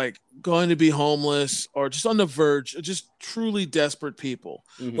either like going to be homeless or just on the verge, just truly desperate people.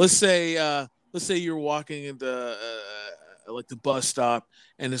 Mm-hmm. Let's say you're walking into like the bus stop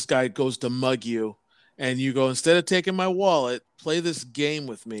and this guy goes to mug you. And you go, instead of taking my wallet, play this game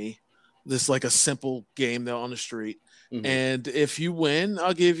with me. This like a simple game there on the street. Mm-hmm. And if you win,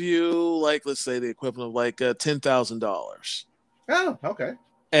 I'll give you like, let's say the equivalent of like $10,000. Oh, okay.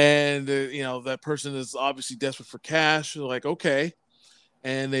 And, that person is obviously desperate for cash. They're like, okay.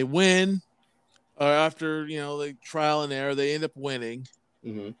 And they win. After, like trial and error, they end up winning.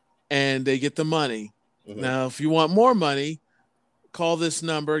 Mm-hmm. And they get the money. Mm-hmm. Now, if you want more money, call this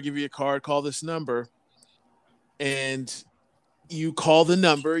number, give you a card, call this number. And you call the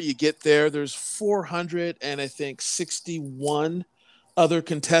number, you get there. There's 461 other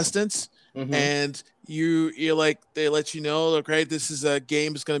contestants, mm-hmm. and you're like, they let you know, okay, this is a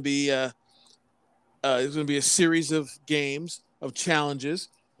game. It's going to be it's going to be a series of games of challenges,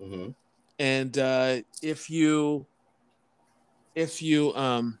 mm-hmm. and if you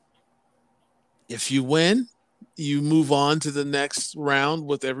win, you move on to the next round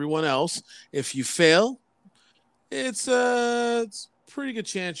with everyone else. If you fail, it's pretty good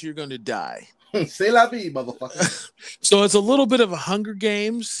chance you're going to die. C'est la vie, motherfucker. So it's a little bit of a Hunger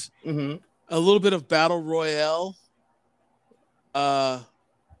Games, mm-hmm. a little bit of Battle Royale, Uh,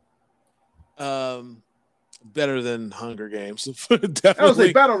 better than Hunger Games, I would say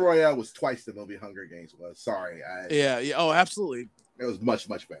definitely. Battle Royale was twice the movie Hunger Games was. Sorry, Yeah, yeah. Oh, absolutely. it was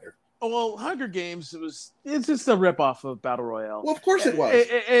much better. Oh, well, Hunger Games it's just a ripoff of Battle Royale. Well, of course it was.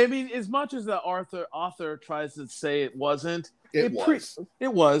 I mean, as much as the author tries to say it wasn't, It was.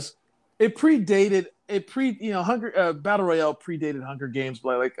 It was. It predated. Battle Royale predated Hunger Games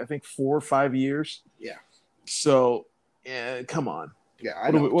by like I think 4 or 5 years. Yeah. So, yeah, come on. Yeah, I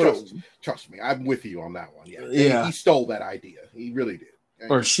know. Trust me, I'm with you on that one. Yeah, yeah. He stole that idea. He really did.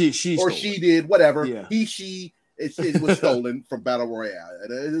 Or she did. Whatever. Yeah. She. It was stolen from Battle Royale.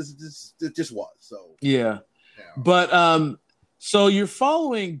 It just was. So yeah. But so you're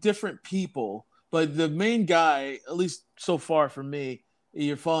following different people, but the main guy, at least so far for me,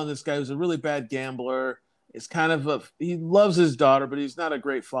 you're following this guy who's a really bad gambler. It's kind of he loves his daughter, but he's not a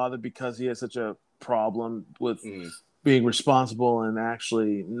great father because he has such a problem with being responsible and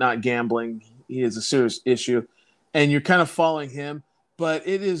actually not gambling. He has a serious issue, and you're kind of following him, but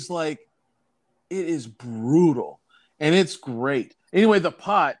it is brutal and it's great. Anyway, the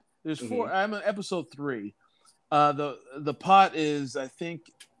pot, there's 4. I'm on episode 3. The pot is, I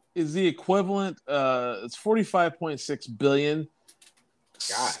think, is the equivalent. It's 45.6 billion.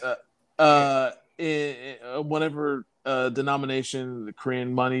 In whatever denomination the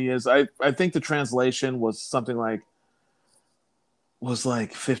Korean money is. I think the translation was something like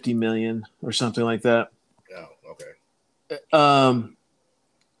 50 million or something like that. Oh, okay.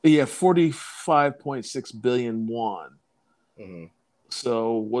 Yeah, 45.6 billion won. Mm-hmm.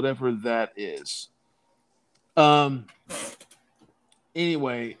 So whatever that is.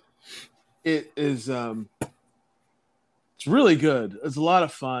 Anyway, it is it's really good. It's a lot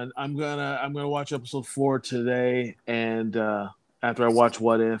of fun. I'm gonna watch episode 4 today, and after I watch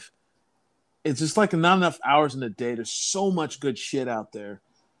What If, it's just like not enough hours in the day. There's so much good shit out there.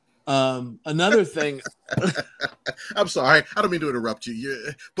 Another thing. I'm sorry, I don't mean to interrupt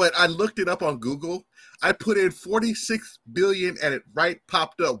you, but I looked it up on Google. I put in 46 billion and it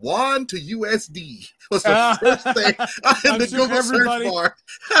popped up. Won to USD was the first thing in the Google search bar.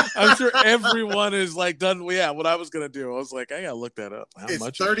 I'm sure everyone is like done. Yeah, what I was gonna do, I was like, I gotta look that up. How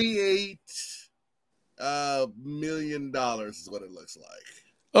much? $38 million is what it looks like.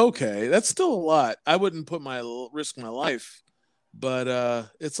 Okay, that's still a lot. I wouldn't risk my life, but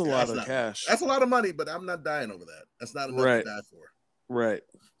it's a lot of cash. That's a lot of money, but I'm not dying over that. That's not enough to die for. Right.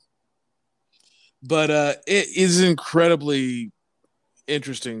 But it is incredibly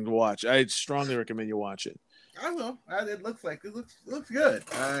interesting to watch. I strongly recommend you watch it. I will. It looks good.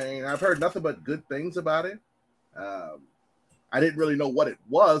 I've heard nothing but good things about it. I didn't really know what it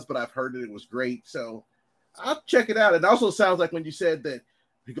was, but I've heard that it was great. So I'll check it out. It also sounds like when you said that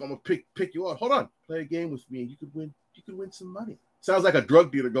you're gonna pick you up. Hold on, play a game with me, and you could win. You could win some money. Sounds like a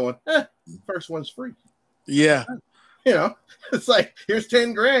drug dealer going, first one's free. Yeah. You know, it's like, here's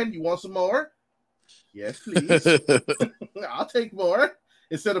 10 grand. You want some more? Yes, please. I'll take more.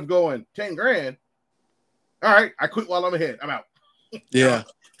 Instead of going 10 grand. All right, I quit while I'm ahead. I'm out. Yeah.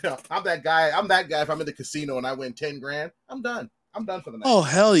 I'm that guy. If I'm in the casino and I win 10 grand, I'm done. I'm done for the night. Oh,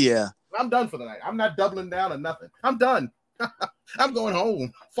 hell yeah. I'm done for the night. I'm not doubling down or nothing. I'm done. I'm going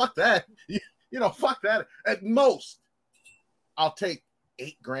home. Fuck that. Fuck that. At most, I'll take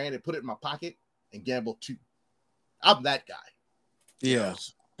 8 grand and put it in my pocket and gamble 2. I'm that guy. Yeah.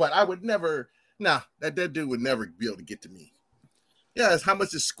 But I would never, that dude would never be able to get to me. Yeah, how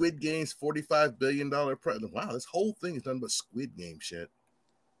much is Squid Game's $45 billion president? Wow, this whole thing is done but Squid Game shit.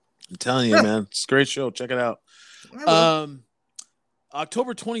 I'm telling you, man. It's a great show. Check it out.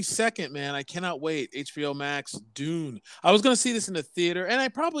 October 22nd, man. I cannot wait. HBO Max, Dune. I was going to see this in the theater, and I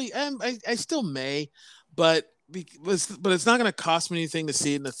probably am. I still may, but it's not going to cost me anything to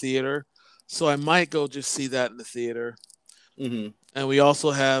see it in the theater. So I might go just see that in the theater. Mm-hmm. And we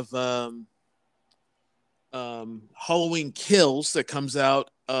also have Halloween Kills that comes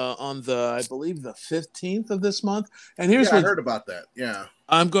out on I believe the 15th of this month. And here's I heard about that. Yeah.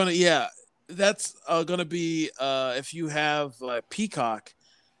 That's gonna be if you have Peacock,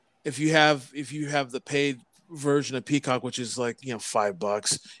 if you have the paid version of Peacock, which is like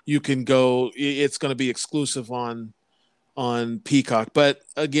 $5, you can go. It's gonna be exclusive on Peacock. But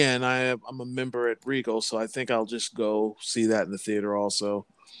again, I'm a member at Regal, so I think I'll just go see that in the theater also.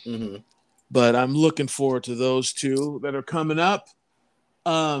 Mm-hmm. But I'm looking forward to those two that are coming up.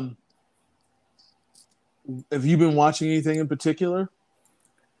 Have you been watching anything in particular?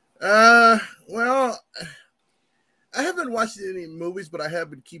 Well, I haven't watched any movies, but I have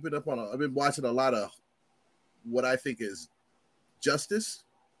been keeping up I've been watching a lot of what I think is Justice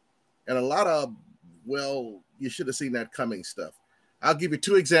and a lot of, you should have seen that coming stuff. I'll give you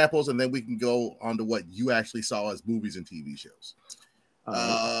 2 examples, and then we can go on to what you actually saw as movies and TV shows.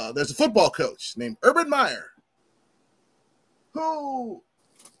 There's a football coach named Urban Meyer who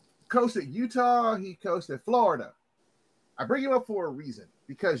coached at Utah. He coached at Florida. I bring him up for a reason,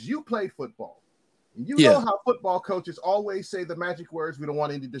 because you played football. And you know how football coaches always say the magic words: we don't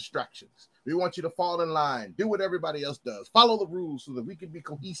want any distractions. We want you to fall in line, do what everybody else does, follow the rules so that we can be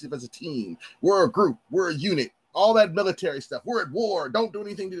cohesive as a team. We're a group, we're a unit, all that military stuff. We're at war. Don't do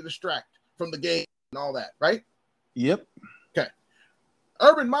anything to distract from the game and all that, right? Yep. Okay.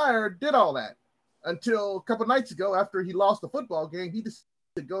 Urban Meyer did all that until a couple nights ago, after he lost the football game. He decided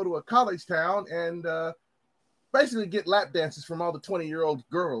to go to a college town and basically get lap dances from all the 20-year-old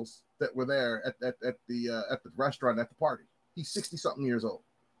girls that were there at the restaurant, at the party. He's 60-something years old.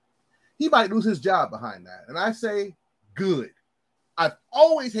 He might lose his job behind that. And I say, good. I've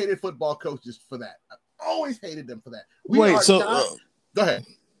always hated football coaches for that. I've always hated them for that. Go ahead.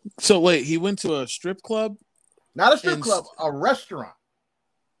 So wait, he went to a strip club? Not a strip club, a restaurant.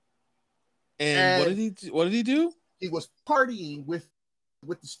 And what did he do? He was partying with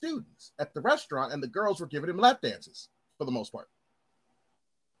the students at the restaurant, and the girls were giving him lap dances for the most part.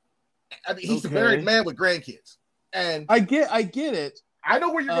 I mean, he's a married man with grandkids. And I get it. I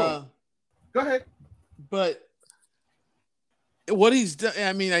know where you're going. Go ahead. But what he's done,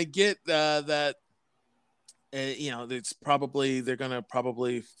 I mean, I get that, it's probably, they're going to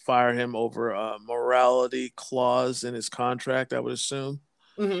probably fire him over a morality clause in his contract, I would assume.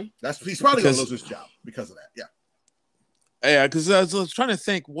 Mm-hmm. He's probably going to lose his job because of that. Yeah. Yeah, because I was trying to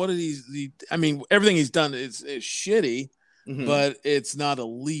think, what did I mean, everything he's done is shitty, but it's not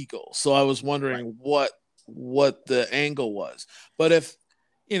illegal. So I was wondering what the angle was. But if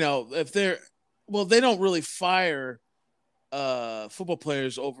they don't really fire football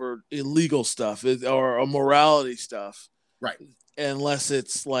players over illegal stuff or morality stuff, right? Unless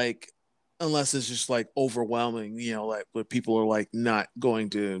it's just like overwhelming, like where people are like not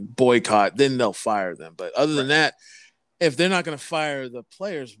going to boycott, then they'll fire them. But other than that, if they're not going to fire the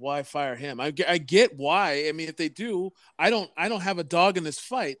players, why fire him? I get why. I mean, if they do, I don't have a dog in this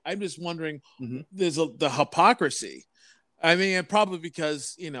fight. I'm just wondering, there's the hypocrisy. I mean, and probably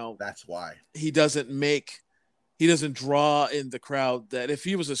because, that's why he doesn't draw in the crowd. That if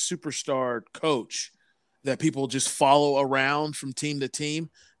he was a superstar coach that people just follow around from team to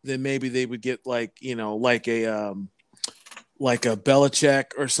team, then maybe they would get like a Belichick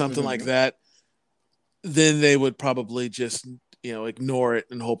or something like that. Then they would probably just, ignore it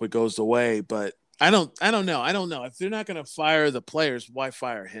and hope it goes away. But I don't know. I don't know. If they're not going to fire the players, why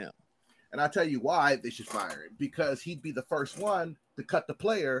fire him? And I'll tell you why they should fire him. Because he'd be the first one to cut the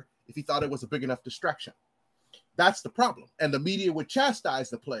player if he thought it was a big enough distraction. That's the problem. And the media would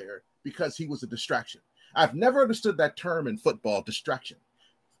chastise the player because he was a distraction. I've never understood that term in football, distraction.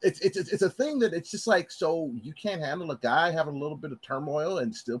 It's a thing that it's just like, so you can't handle a guy having a little bit of turmoil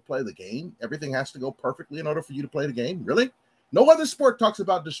and still play the game. Everything has to go perfectly in order for you to play the game. Really? No other sport talks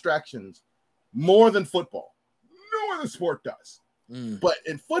about distractions more than football. No other sport does. But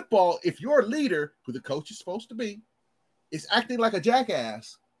in football, if your leader, who the coach is supposed to be, is acting like a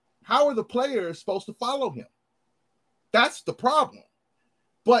jackass, how are the players supposed to follow him? That's the problem.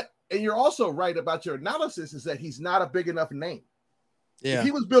 And you're also right about your analysis, is that he's not a big enough name. Yeah. If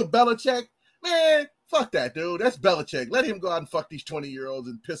he was Bill Belichick, man, fuck that dude. That's Belichick. Let him go out and fuck these 20-year-olds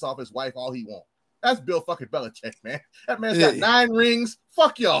and piss off his wife all he wants. That's Bill fucking Belichick, man. That man's got 9 rings.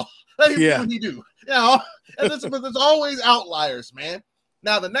 Fuck y'all. Let him do what he do. And there's always outliers, man.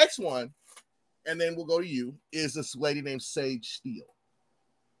 Now the next one, and then we'll go to you, is this lady named Sage Steele.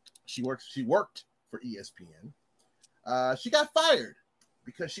 She worked for ESPN. She got fired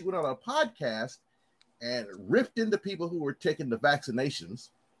because she went on a podcast and ripped into people who were taking the vaccinations.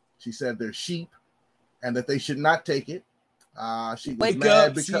 She said they're sheep and that they should not take it. She was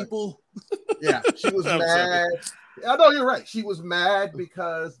mad because people. Yeah, she was mad. I know you're right. She was mad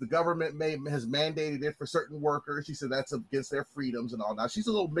because the government has mandated it for certain workers. She said that's against their freedoms and all. Now she's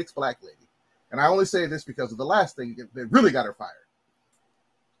a little mixed black lady, and I only say this because of the last thing that really got her fired.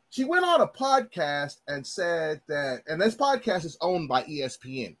 She went on a podcast and said that, and this podcast is owned by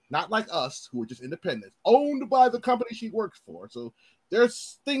ESPN, not like us who are just independent, owned by the company she works for. So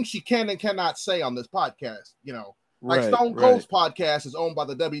there's things she can and cannot say on this podcast. Like Stone Cold's podcast is owned by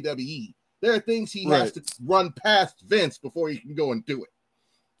the WWE. There are things he has to run past Vince before he can go and do it.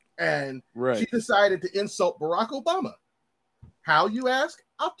 And she decided to insult Barack Obama. How, you ask?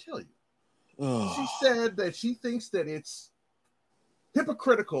 I'll tell you. She said that she thinks that it's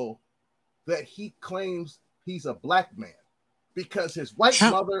hypocritical that he claims he's a black man because his white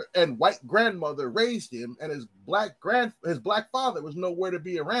How- mother and white grandmother raised him, and his black father was nowhere to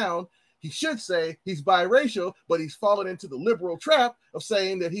be around. He should say he's biracial, but he's fallen into the liberal trap of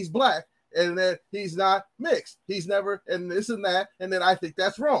saying that he's black and that he's not mixed. He's never, and this and that. And then I think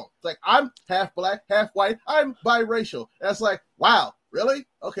that's wrong. It's like, I'm half black, half white. I'm biracial. And it's like, wow, really?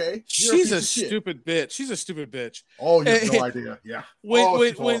 Okay. She's a stupid bitch. She's a stupid bitch. Oh, you have no idea. Yeah.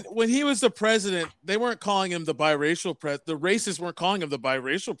 When he was the president, they weren't calling him the biracial president. The racists weren't calling him the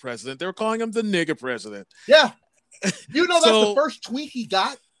biracial president. They were calling him the nigger president. Yeah. You know, that's the first tweet he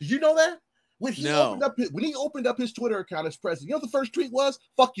got. Did you know that? When he opened up his Twitter account as president, you know what the first tweet was?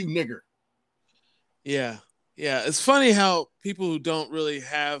 Fuck you, nigger. Yeah. Yeah. It's funny how people who don't really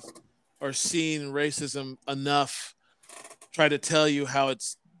have or seen racism enough try to tell you how it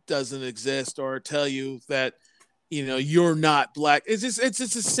doesn't exist or tell you that, you know, you're not black. It's just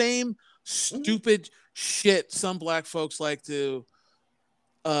the same stupid shit some black folks like to,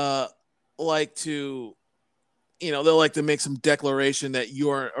 you know, they'll like to make some declaration that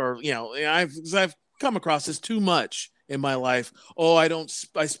you're, or, you know, I've come across this too much in my life. Oh, I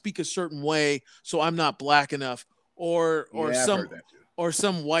speak a certain way, so I'm not black enough, or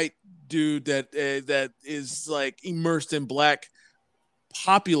some white dude that is like immersed in black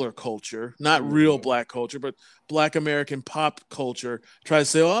popular culture, not real black culture, but black American pop culture, try to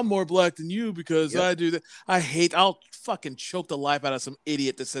say, oh, I'm more black than you because I do that. I'll fucking choke the life out of some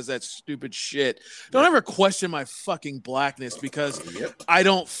idiot that says that stupid shit. Don't ever question my fucking blackness because I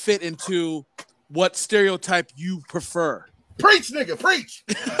don't fit into what stereotype you prefer. Preach, nigga, preach.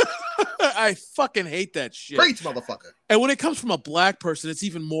 I fucking hate that shit. Preach, motherfucker. And when it comes from a black person, it's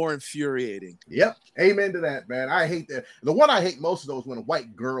even more infuriating. Yep. Amen to that, man. I hate that. The one I hate most of those when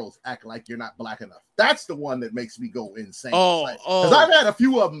white girls act like you're not black enough. That's the one that makes me go insane. Because I've had a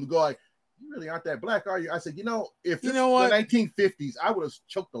few of them go like, you really aren't that black, are you? I said, you know, if this was the 1950s, I would have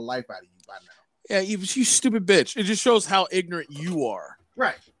choked the life out of you by now. Yeah, you stupid bitch. It just shows how ignorant you are.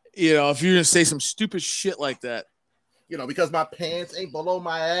 Right. You know, if you're going to say some stupid shit like that. You know, because my pants ain't below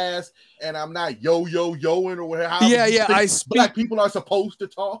my ass and I'm not yoing or whatever. I speak, black people are supposed to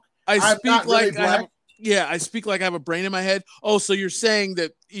talk. I speak like I speak like I have a brain in my head. Oh, so you're saying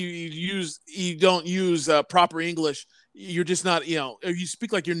that you don't use proper English. You're just not, you know, you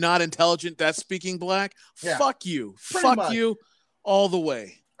speak like you're not intelligent. That's speaking black. Yeah. Fuck you. Fuck you all the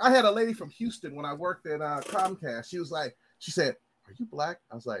way. I had a lady from Houston when I worked at Comcast. She said, are you black?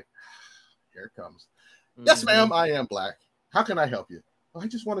 I was like, here it comes. Yes, ma'am, I am black. How can I help you? Well, I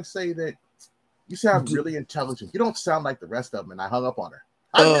just want to say that you sound really intelligent. You don't sound like the rest of them. And I hung up on her.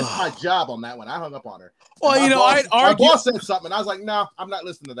 I missed my job on that one. I hung up on her. Well, you know, my boss said something. And I was like, no, I'm not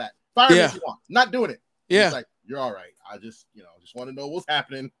listening to that. Fire me if you want. Not doing it. Yeah. He's like, you're all right. I just want to know what's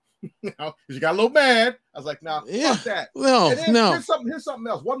happening. You know, because you got a little mad. I was like, no, fuck that. No. Here's something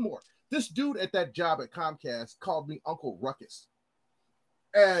else. One more. This dude at that job at Comcast called me Uncle Ruckus.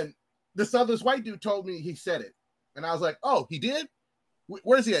 And this white dude told me he said it. And I was like, oh, he did?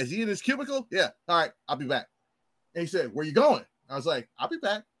 Where is he at? Is he in his cubicle? Yeah. All right, I'll be back. And he said, where you going? I was like, I'll be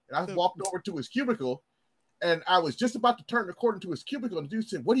back. And I walked over to his cubicle. And I was just about to turn the corner to his cubicle. And the dude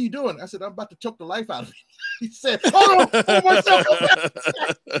said, what are you doing? I said, I'm about to choke the life out of him. He said, oh, myself,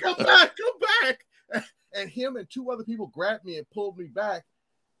 come back. And him and two other people grabbed me and pulled me back.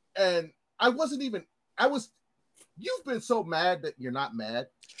 And you've been so mad that you're not mad.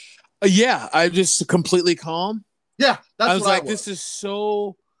 Yeah, I'm just completely calm. Yeah, I was like,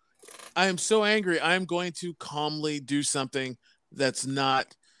 I am so angry. I am going to calmly do something that's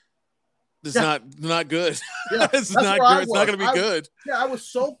not good. Yeah, it's not good. It's not going to be good. Yeah, I was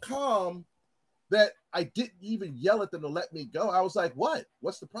so calm that I didn't even yell at them to let me go. I was like, what?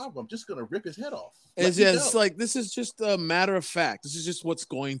 What's the problem? I'm just going to rip his head off. It's like, this is just a matter of fact. This is just what's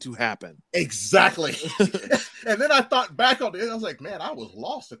going to happen. Exactly. And then I thought back on it. I was like, man, I was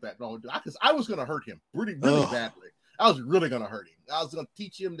lost at that moment because I was going to hurt him really badly. I was really going to hurt him. I was going to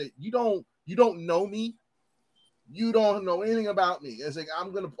teach him that you don't know me. You don't know anything about me. It's like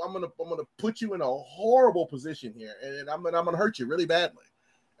I'm gonna put you in a horrible position here, and I'm gonna hurt you really badly.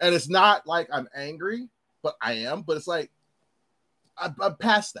 And it's not like I'm angry, but I am. But it's like I'm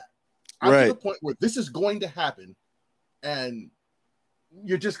past that. I'm to the point where this is going to happen, and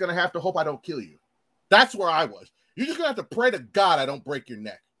you're just gonna have to hope I don't kill you. That's where I was. You're just gonna have to pray to God I don't break your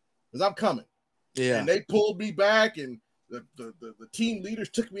neck, because I'm coming. Yeah. And they pulled me back, and the team leaders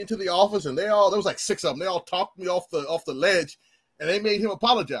took me into the office, and there was like 6 of them. They all talked me off the ledge, and they made him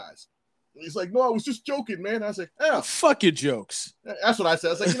apologize. And he's like, no, I was just joking, man. I was like, yeah. Fuck your jokes. That's what I said.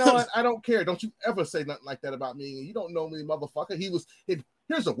 I was like, you know what? I don't care. Don't you ever say nothing like that about me. You don't know me, motherfucker. Here's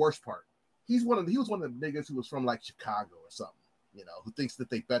the worst part. He was one of the niggas who was from like Chicago or something. who thinks that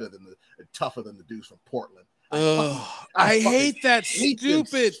they better than tougher than the dudes from Portland. I hate that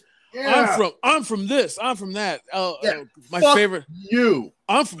stupid. Yeah. I'm from this. I'm from that. My Fuck favorite. You.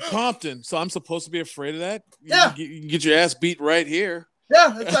 I'm from Compton, so I'm supposed to be afraid of that. Yeah. You can get your ass beat right here.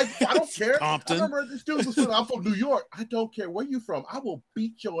 Yeah, it's like, I don't care. Compton. I remember this dude was from, I'm from New York. I don't care where you from. I will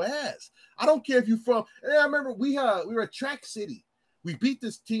beat your ass. I don't care if you from. And I remember we were at Track City. We beat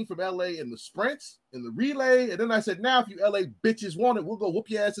this team from LA in the sprints, in the relay. And then I said, now if you LA bitches want it, we'll go whoop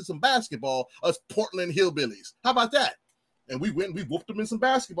your ass in some basketball, us Portland hillbillies. How about that? And we went and we whooped them in some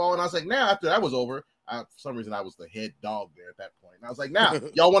basketball. And I was like, now after that was over, for some reason I was the head dog there at that point. And I was like, now,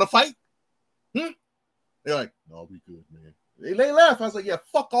 y'all want to fight? They're like, no, we good, man. They laugh. I was like, yeah,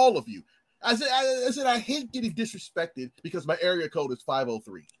 fuck all of you. I said, I hate getting disrespected because my area code is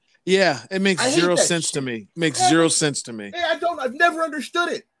 503. Yeah, it makes zero sense to me. Zero sense to me. Yeah, I've never understood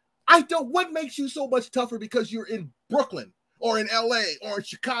it. What makes you so much tougher because you're in Brooklyn or in LA or in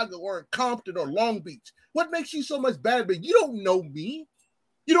Chicago or in Compton or Long Beach? What makes you so much better? But you don't know me.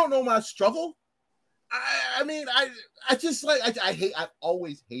 You don't know my struggle. I've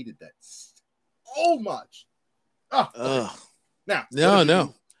always hated that so much. Now,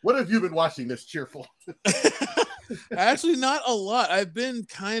 no. What have you been watching this cheerful? Actually, not a lot. I've been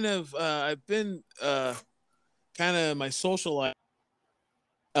kind of my social life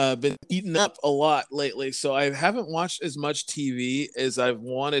been eaten up a lot lately, so I haven't watched as much TV as I've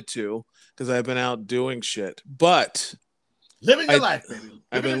wanted to because I've been out doing shit. But living your life, baby.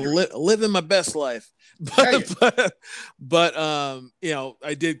 I've been living my best life. But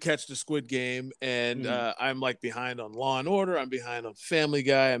I did catch the Squid Game, and I'm like behind on Law and Order. I'm behind on Family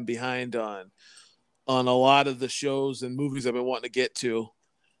Guy. I'm behind on a lot of the shows and movies I've been wanting to get to.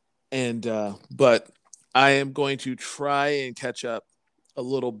 And but I am going to try and catch up a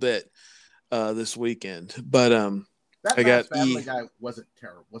little bit this weekend. But I got Family Guy wasn't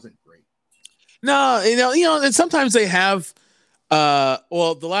terrible, wasn't great. No, and sometimes they have.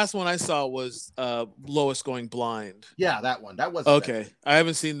 The last one I saw was Lois Going Blind. Yeah, that one. That was okay. I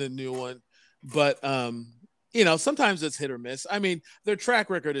haven't seen the new one, but sometimes it's hit or miss. I mean, their track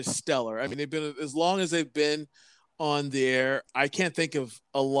record is stellar. I mean, they've been as long as they've been on the air. I can't think of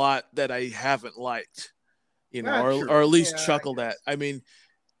a lot that I haven't liked, or at least chuckled at. I mean,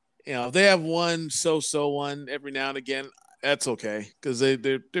 they have one so-so one every now and again. That's okay because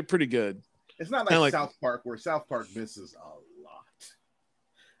they're pretty good. It's not like South Park, where South Park misses a lot.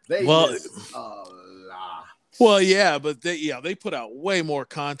 They miss a lot. Well, yeah, but they put out way more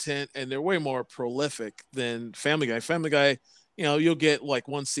content and they're way more prolific than Family Guy. Family Guy, you'll get like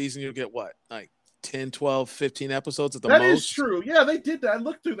one season, you'll get what, like 10, 12, 15 episodes at the most. That is true. Yeah, they did that. I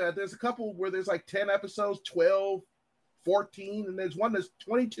looked through that. There's a couple where there's like 10 episodes, 12, 14, and there's one that's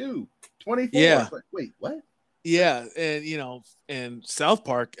 22, 24. Yeah. Like, wait, what? Yeah, and and South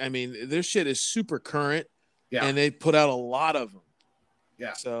Park, I mean, their shit is super current, and they put out a lot of them.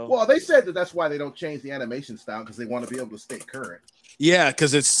 Yeah. So, well, they said that's why they don't change the animation style because they want to be able to stay current. Yeah,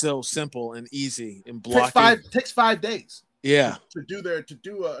 because it's so simple and easy and blocking. Takes 5 days. Yeah. To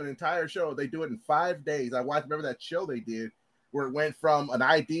do an entire show, they do it in 5 days. Remember that show they did where it went from an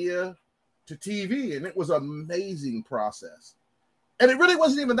idea to TV, and it was an amazing process. And it really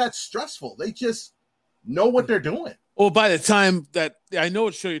wasn't even that stressful. They just know what they're doing. Well, by the time that I know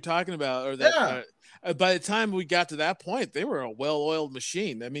what show you're talking about, or that by the time we got to that point, they were a well-oiled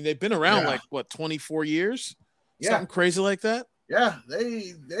machine. I mean, they've been around 24 years, something crazy like that. Yeah,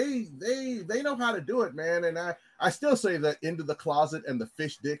 they know how to do it, man. And I still say that Into the Closet and the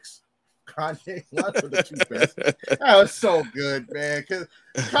Fish Dicks Kanye one for the two best. That was so good, man. Because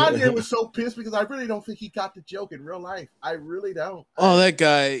Kanye was so pissed because I really don't think he got the joke in real life. I really don't. Oh, that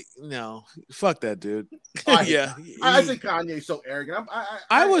guy, no, fuck that dude. I think Kanye's so arrogant.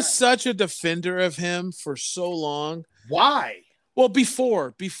 I was such a defender of him for so long. Why? Well,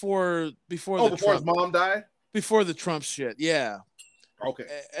 before his mom died. Before the Trump shit, yeah. Okay.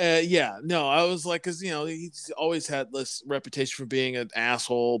 No, I was like, because he's always had this reputation for being an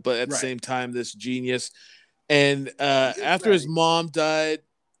asshole, but at the same time, this genius. And after his mom died,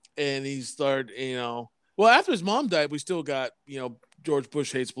 and he started, after his mom died, we still got, George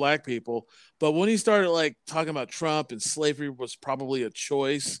Bush hates black people. But when he started like talking about Trump and slavery was probably a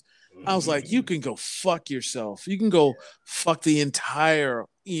choice, I was like, you can go fuck yourself. You can go fuck the entire.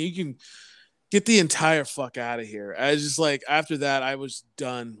 You can. Get the entire fuck out of here. I was just like, after that, I was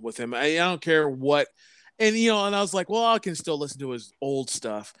done with him. I don't care what. And, and I was like, well, I can still listen to his old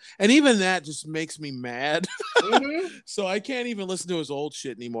stuff. And even that just makes me mad. So I can't even listen to his old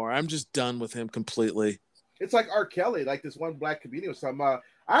shit anymore. I'm just done with him completely. It's like R. Kelly, like this one black comedian was talking about.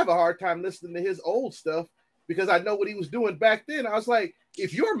 I have a hard time listening to his old stuff because I know what he was doing back then. I was like,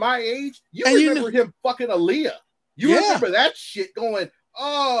 if you're my age, you And remember him fucking Aaliyah. You remember that shit going,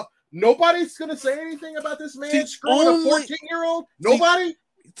 oh, nobody's going to say anything about this man screwing a 14-year-old? Nobody?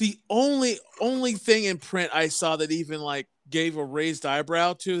 The only thing in print I saw that even like gave a raised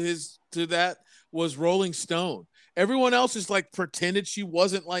eyebrow to that was Rolling Stone. Everyone else is like pretended she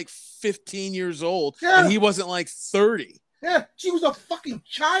wasn't like 15 years old and he wasn't like 30. Yeah, she was a fucking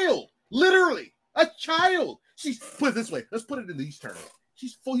child. Literally, a child. She's put it this way. Let's put it in these terms.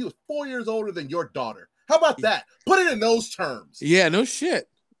 He was 4 years older than your daughter. How about that? Put it in those terms. Yeah, no shit.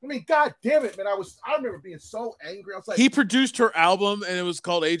 I mean, god damn it, man. I remember being so angry. I was like, he produced her album and it was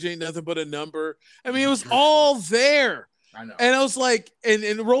called Age Ain't Nothing But a Number. I mean, it was all there. I know. And I was like, and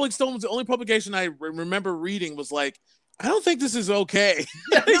Rolling Stone was the only publication I remember reading was like, I don't think this is okay.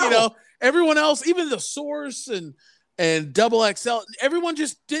 Yeah, no. You know, everyone else, even The Source and Double XL, everyone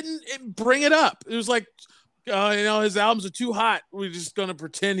just didn't bring it up. It was like, you know, his albums are too hot. We're just going to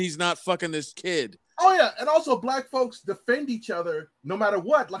pretend he's not fucking this kid. Oh, yeah. And also, black folks defend each other no matter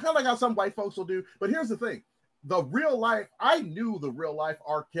what. Like, kind of like how some white folks will do. But here's the thing. I knew the real life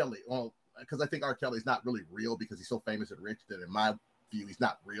R. Kelly. Well, because I think R. Kelly's not really real because he's so famous and rich that in my view, he's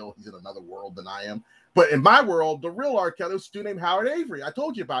not real. He's in another world than I am. But in my world, the real R. Kelly was a dude named Howard Avery. I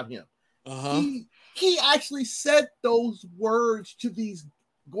told you about him. Uh-huh. He actually said those words to these,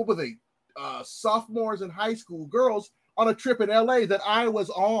 what were they, sophomores in high school girls on a trip in LA that I was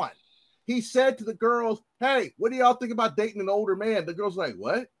on. He said to the girls, hey, what do y'all think about dating an older man? The girls were like,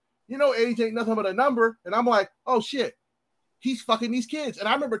 what? You know, age ain't nothing but a number. And I'm like, oh shit, he's fucking these kids. And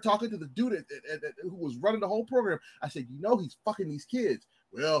I remember talking to the dude who was running the whole program. I said, you know, he's fucking these kids.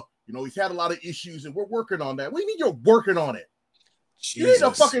 Well, you know, he's had a lot of issues and we're working on that. What do you mean you're working on it? Jesus. You need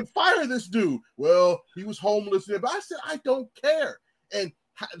to fucking fire this dude. Well, he was homeless. But I said, I don't care. And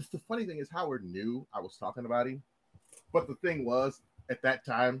the funny thing is, Howard knew I was talking about him. But the thing was, at that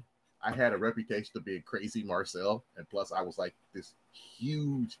time, I had a reputation of being crazy Marcel. And plus, I was like this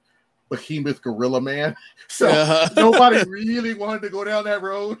huge behemoth gorilla man. So nobody really wanted to go down that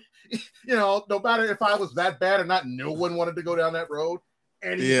road. You know, no matter if I was that bad or not, no one wanted to go down that road.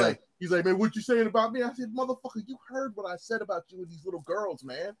 And he's like, man, what you saying about me? I said, motherfucker, you heard what I said about you and these little girls,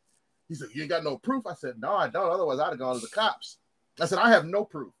 man. He said, you ain't got no proof? I said, no, I don't. Otherwise, I'd have gone to the cops. I said, I have no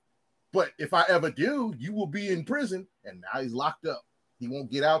proof. But if I ever do, you will be in prison. And now he's locked up. He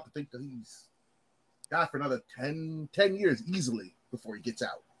won't get out to think that he's got for another 10 years easily before he gets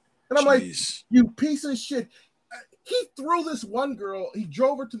out. And I'm like, you piece of shit. He threw this one girl, he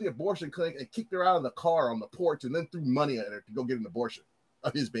drove her to the abortion clinic and kicked her out of the car on the porch and then threw money at her to go get an abortion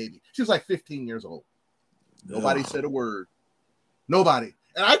of his baby. She was like 15 years old. Nobody said a word. Nobody.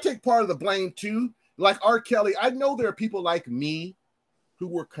 And I take part of the blame too. Like R. Kelly, I know there are people like me who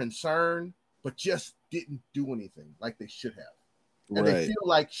were concerned, but just didn't do anything like they should have. And they feel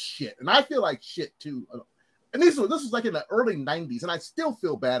like shit. And I feel like shit too. And this was like in the early 90s, and I still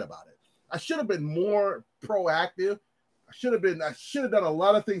feel bad about it. I should have been more proactive. I should have done a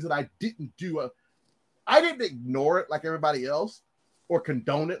lot of things that I didn't do. I didn't ignore it like everybody else or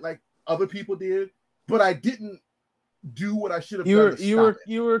condone it like other people did, but I didn't do what I should have done.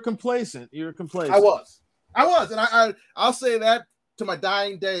 You were complacent. You were complacent. I was. And I'll say that to my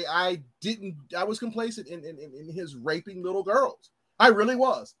dying day. I was complacent in his raping little girls. I really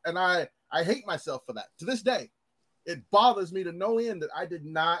was. And I hate myself for that. To this day, it bothers me to no end that I did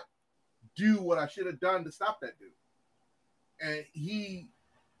not do what I should have done to stop that dude. And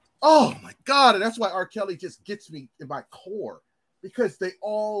oh my God. And that's why R. Kelly just gets me in my core, because they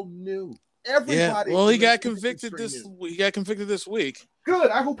all knew. Everybody. Yeah. Well, he got convicted this week.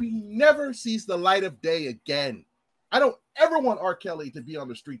 Good. I hope he never sees the light of day again. I don't ever want R. Kelly to be on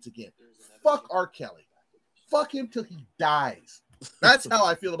the streets again. Fuck R. Kelly. Fuck him till he dies. That's how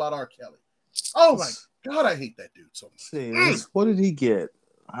I feel about R. Kelly. Oh my God, I hate that dude so much. What did he get?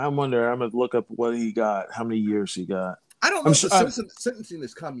 I wonder. I'm gonna look up what he got. How many years he got? I don't know if the sentencing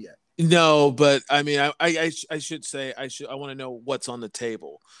has come yet. No, but I mean, I should say I want to know what's on the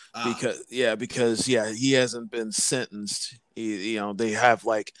table because he hasn't been sentenced. They have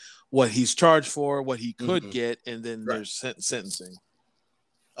like what he's charged for, what he could get, and then there's sentencing.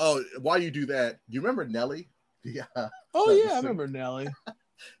 Oh, while you do that, do you remember Nelly? Yeah. Oh yeah, I remember Nelly.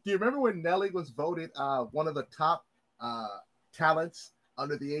 Do you remember when Nelly was voted one of the top talents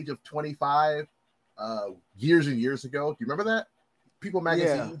under the age of 25 years and years ago? Do you remember that? People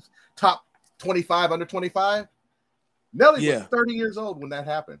Magazine's top 25 under 25. Nelly was 30 years old when that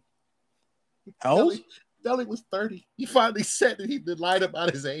happened. How old? Nelly was 30. He finally said that he'd been lying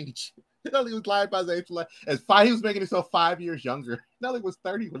about his age. Nelly was lying about his age. He was making himself 5 years younger. Nelly was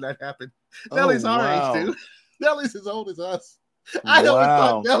 30 when that happened. Nellie's Oh, our wow. age, dude. Nellie's as old as us. I always Wow.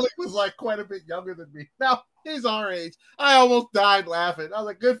 thought Nellie was like quite a bit younger than me. Now he's our age. I almost died laughing. I was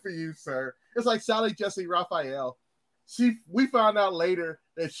like, "Good for you, sir." It's like Sally Jesse Raphael. We found out later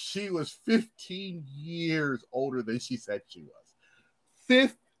that she was 15 years older than she said she was.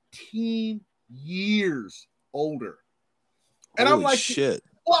 15 years older. And Holy I'm like, shit.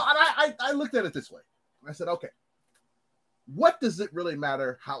 well, and I looked at it this way. I said, okay, what does it really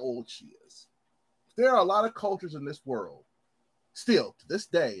matter how old she is? There are a lot of cultures in this world, still to this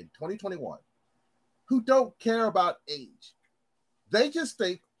day in 2021, who don't care about age. They just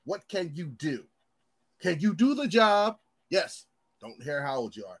think, what can you do? Can you do the job? Yes. Don't care how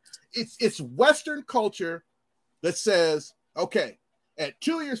old you are. It's Western culture that says, okay, at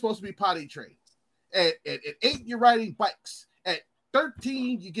 2 you're supposed to be potty trained. At 8 you're riding bikes. At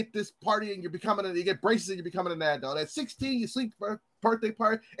 13 you get this party and you get braces and you're becoming an adult. At 16 you sleep for birthday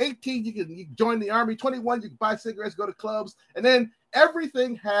party. 18 you can join the army. 21 you can buy cigarettes, go to clubs, and then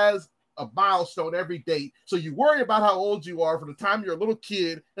everything has a milestone every date. So you worry about how old you are from the time you're a little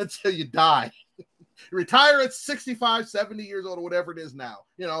kid until you die. Retire at 65, 70 years old, or whatever it is now,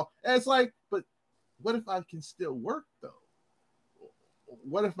 and it's like, but what if I can still work though?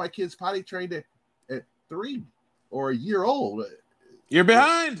 What if my kid's potty trained at 3 or a year old? You're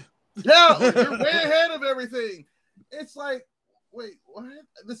behind. Yeah, you're way ahead of everything. It's like, wait, what?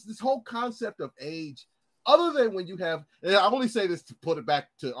 This whole concept of age, other than when you have, and I only say this to put it back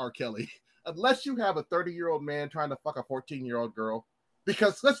to R. Kelly, unless you have a 30-year-old man trying to fuck a 14-year-old girl,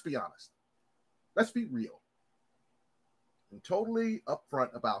 because let's be honest. Let's be real and totally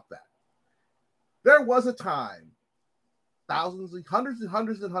upfront about that. There was a time, hundreds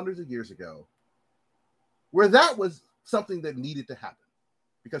of years ago, where that was something that needed to happen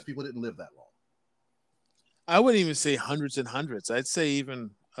because people didn't live that long. I wouldn't even say hundreds and hundreds. I'd say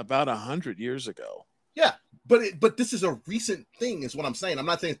even about 100 years ago. Yeah, but this is a recent thing, is what I'm saying. I'm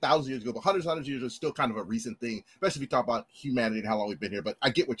not saying thousands of years ago, but hundreds of years is still kind of a recent thing, especially if you talk about humanity and how long we've been here. But I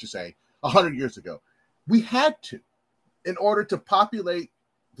get what you're saying. 100 years ago, we had to, in order to populate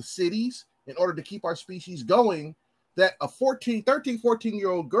the cities, in order to keep our species going, that a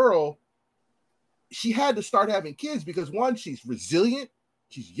 14-year-old girl, she had to start having kids because, one, she's resilient,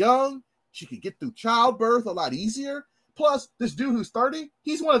 she's young, she can get through childbirth a lot easier. Plus, this dude who's 30,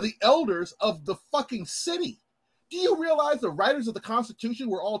 he's one of the elders of the fucking city. Do you realize the writers of the Constitution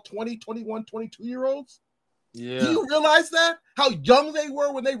were all 20, 21, 22-year-olds? Yeah. Do you realize that? How young they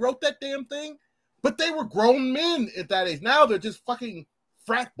were when they wrote that damn thing? But they were grown men at that age. Now they're just fucking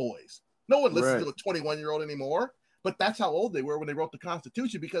frat boys. No one listens to a 21-year-old anymore. But that's how old they were when they wrote the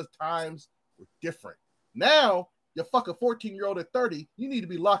Constitution, because times were different. Now, you fuck a 14-year-old at 30, you need to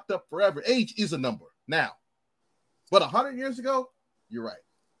be locked up forever. Age is a number now. But 100 years ago, you're right.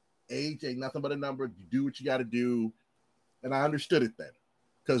 Age ain't nothing but a number. You do what you got to do. And I understood it then.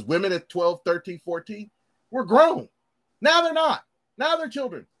 Because women at 12, 13, 14, were grown. Now they're not. Now they're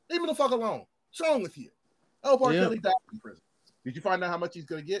children. Leave me the fuck alone. What's wrong with you? Oh, R. Kelly died in prison. Did you find out how much he's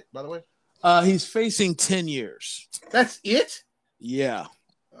going to get, by the way? He's facing 10 years. That's it? Yeah.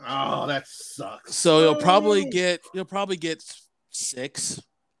 Oh, that sucks. So he'll probably get 6.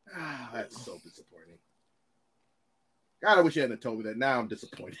 That's so disappointing. God, I wish you hadn't told me that. Now I'm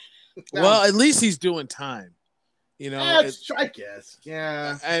disappointed. Well, at least he's doing time. I guess.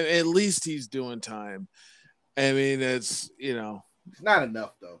 Yeah. At least he's doing time. I mean, it's not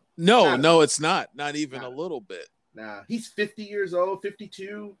enough though. No, it's not. Not even a little bit. Nah, he's 50 years old,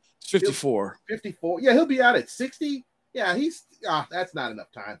 52. 54. 54. Yeah, he'll be out at 60. Yeah, that's not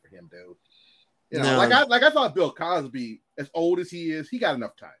enough time for him, dude. Like I thought Bill Cosby, as old as he is, he got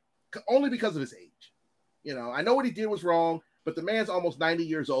enough time. Only because of his age. I know what he did was wrong, but the man's almost 90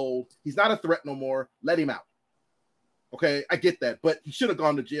 years old. He's not a threat no more. Let him out. Okay, I get that, but he should have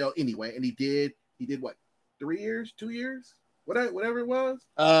gone to jail anyway, and he did. He did what? 3 years? 2 years? Whatever it was.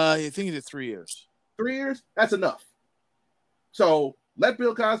 I think he did 3 years. 3 years? That's enough. So let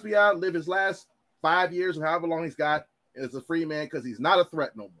Bill Cosby out, live his last 5 years or however long he's got as a free man, because he's not a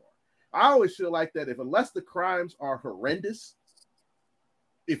threat no more. I always feel like that unless the crimes are horrendous,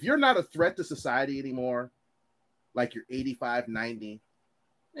 if you're not a threat to society anymore, like you're 85, 90,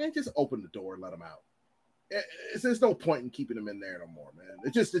 man, just open the door and let them out. There's no point in keeping them in there no more, man.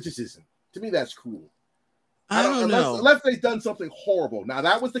 It just isn't. To me, that's cruel. I don't know. Unless they've done something horrible. Now,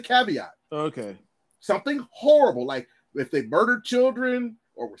 that was the caveat. Okay. Something horrible, like if they murdered children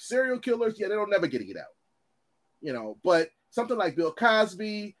or were serial killers, yeah, they don't never get to get out. But something like Bill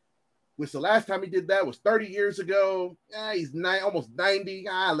Cosby, which the last time he did that was 30 years ago. He's almost 90.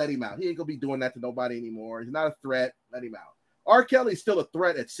 Let him out. He ain't going to be doing that to nobody anymore. He's not a threat. Let him out. R. Kelly's still a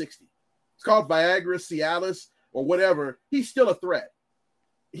threat at 60. it's called Viagra, Cialis, or whatever, he's still a threat.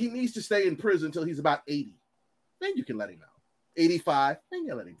 He needs to stay in prison until he's about 80. Then you can let him out. 85, then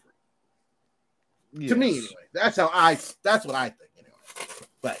you let him free. Yes. To me, anyway. That's what I think, anyway.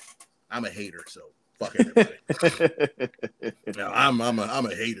 But I'm a hater, so fuck everybody. No, I'm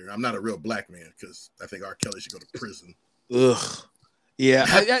a hater. I'm not a real black man because I think R. Kelly should go to prison. Ugh. Yeah.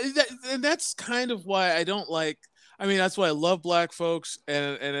 And that's kind of why I don't like. I mean, that's why I love black folks,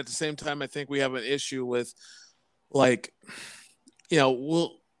 and at the same time, I think we have an issue with, like, you know,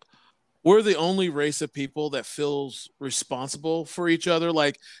 we're the only race of people that feels responsible for each other.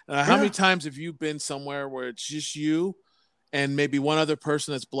 Like, how many times have you been somewhere where it's just you and maybe one other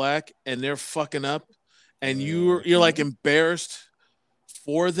person that's black and they're fucking up, and you're like embarrassed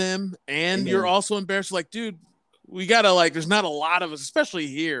for them, and you're also embarrassed, like, dude, we gotta, like, there's not a lot of us, especially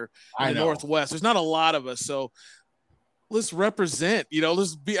here in the Northwest. There's not a lot of us, so let's represent, you know,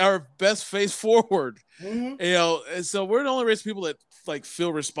 let's be our best face forward. You know, and so we're the only race of people that, like,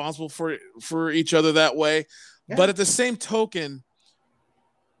 feel responsible for each other that way. But at the same token,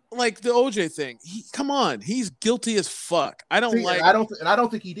 like the OJ thing, come on, he's guilty as fuck. I don't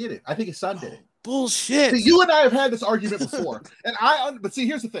think he did it. I think his son did it. Bullshit. See, you and I have had this argument before, but see,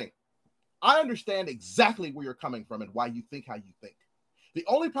 here's the thing. I understand exactly where you're coming from and why you think how you think. The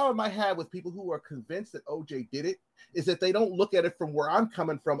only problem I have with people who are convinced that OJ did it is that they don't look at it from where I'm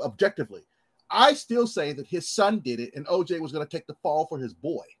coming from objectively. I still say that his son did it and OJ was going to take the fall for his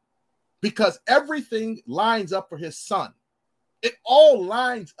boy, because everything lines up for his son. It all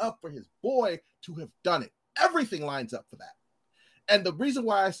lines up for his boy to have done it. Everything lines up for that. And the reason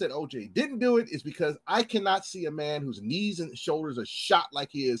why I said OJ didn't do it is because I cannot see a man whose knees and shoulders are shot like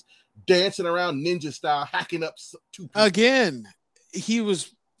his dancing around ninja style, hacking up two people. Again, he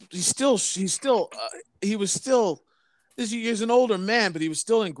was still he's an older man, but he was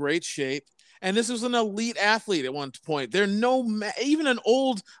still in great shape. And this was an elite athlete at one point. Even an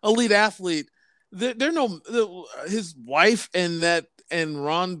old elite athlete. His wife and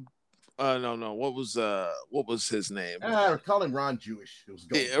Ron. What was his name? I call him Ron Jewish. It was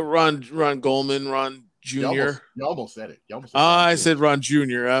Goldman. Ron Goldman, Ron Jr. You almost said it. I said Ron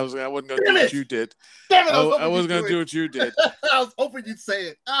Jr. I wasn't going to do what you did. Damn it, I wasn't going to do what you did. I was hoping you'd say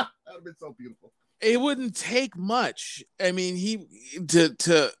it. That would have been so beautiful. It wouldn't take much. I mean,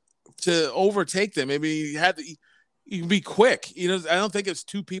 to overtake them. Maybe you can be quick. You know, I don't think it's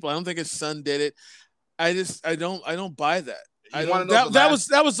two people. I don't think his son did it. I don't buy that. That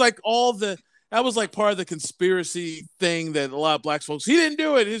was like part of the conspiracy thing that a lot of black folks. He didn't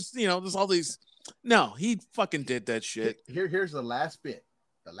do it. There's all these. No, he fucking did that shit. Here's the last bit.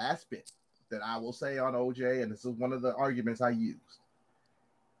 The last bit that I will say on OJ, and this is one of the arguments I used.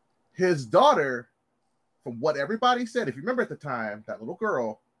 His daughter, from what everybody said, if you remember at the time, that little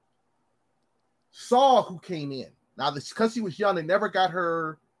girl saw who came in. Now, because she was young, they never got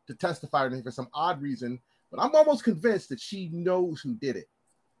her to testify or anything for some odd reason. But I'm almost convinced that she knows who did it.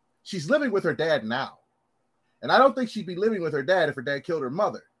 She's living with her dad now. And I don't think she'd be living with her dad if her dad killed her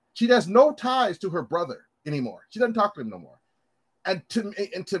mother. She has no ties to her brother anymore. She doesn't talk to him no more. And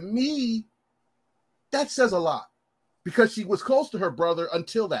to me, that says a lot, because she was close to her brother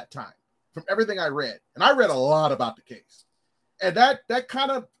until that time, from everything I read. And I read a lot about the case. And that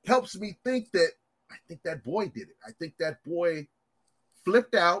kind of helps me think that I think that boy did it. I think that boy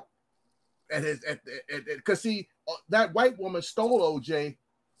flipped out. Because see, that white woman stole OJ,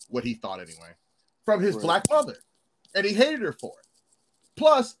 what he thought anyway, from his black mother, and he hated her for it.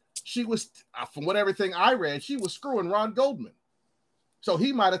 Plus, she was, from what everything I read, she was screwing Ron Goldman, so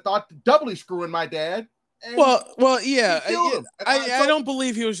he might have thought doubly screwing my dad. Well, yeah. I don't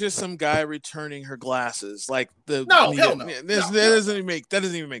believe he was just some guy returning her glasses. Like hell no. That doesn't even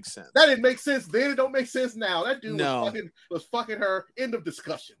make sense. That didn't make sense then. It don't make sense now. That dude was fucking her. End of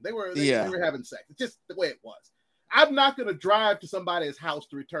discussion. They were having sex. It's just the way it was. I'm not gonna drive to somebody's house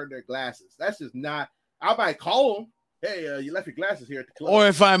to return their glasses. That's just not. I might call them. Hey, you left your glasses here at the club. Or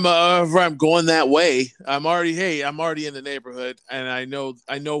if I'm going that way, I'm already in the neighborhood, and I know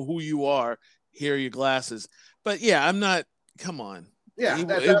who you are. Here are your glasses. But yeah, I'm not. Come on. Yeah,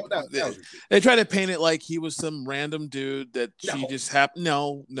 they try to paint it like he was some random dude that she just happened.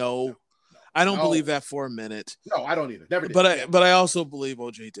 No. I don't believe that for a minute. No, I don't either. Never did. But I also believe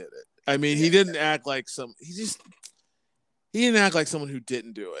OJ did it. I mean, he didn't act like he didn't act like someone who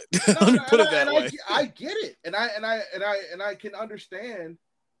didn't do it. Let me put it that way. I get it, and I can understand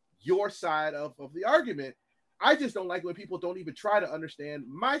your side of the argument. I just don't like when people don't even try to understand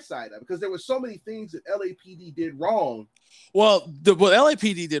my side of it, because there were so many things that LAPD did wrong. Well, what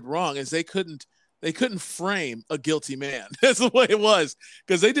LAPD did wrong is they couldn't They couldn't frame a guilty man. That's the way it was,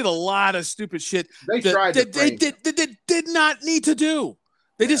 because they did a lot of stupid shit They tried to frame him. they did not need to do.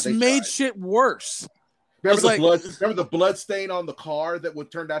 They just they made tried. shit worse. Remember the like- blood? Remember the blood stain on the car that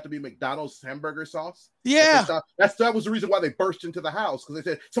would turned out to be McDonald's hamburger sauce? Yeah. That was the reason why they burst into the house, because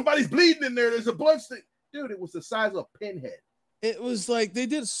they said somebody's bleeding in there. There's a blood stain, dude. It was the size of a pinhead. It was like they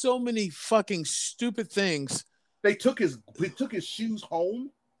did so many fucking stupid things. They took his shoes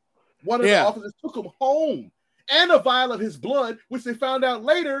home. One of the Yeah. officers took him home, and a vial of his blood, which they found out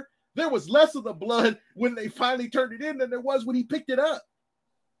later there was less of the blood when they finally turned it in than there was when he picked it up.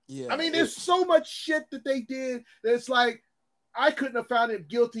 Yeah. I mean, there's so much shit that they did that's like I couldn't have found him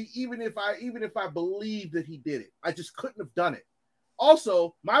guilty even if I believed that he did it. I just couldn't have done it.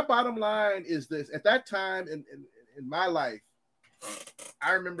 Also, my bottom line is this: at that time in my life,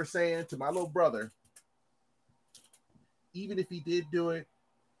 I remember saying to my little brother, even if he did do it,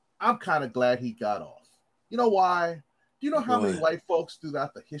 I'm kind of glad he got off. You know why? Do you know how many white folks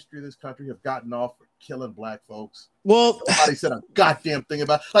throughout the history of this country have gotten off for killing black folks? Well, Nobody said a goddamn thing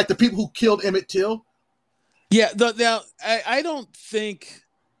about it. Like the people who killed Emmett Till. yeah. I don't think.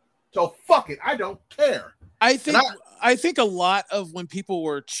 So fuck it. I don't care. I think a lot of when people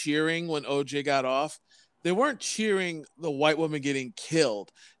were cheering when OJ got off, they weren't cheering the white woman getting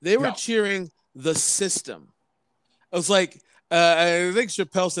killed. They were cheering the system. It was like, I think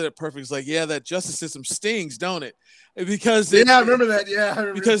Chappelle said it perfect. It's like, yeah, that justice system stings, don't it? Because I remember that. Yeah, I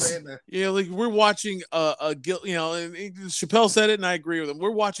remember saying that. Like we're watching a guilt. And Chappelle said it, and I agree with him.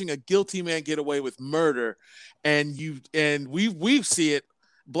 We're watching a guilty man get away with murder, and we see it.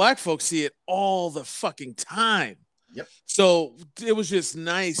 Black folks see it all the fucking time. Yep. So it was just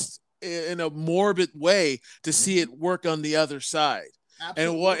nice in a morbid way to see it work on the other side.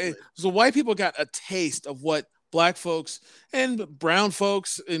 Absolutely. So white people got a taste of what black folks and brown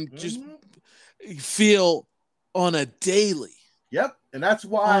folks and just feel on a daily. Yep. And that's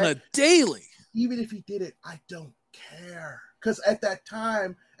why on a daily. Even if he did it, I don't care. Because at that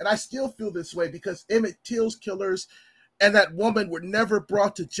time, and I still feel this way, because Emmett Till's killers and that woman were never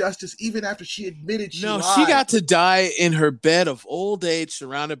brought to justice, even after she admitted she lied. She got to die in her bed of old age,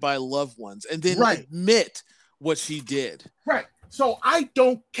 surrounded by loved ones, and then admit what she did. Right. So I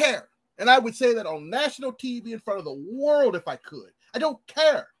don't care. And I would say that on national TV in front of the world if I could. I don't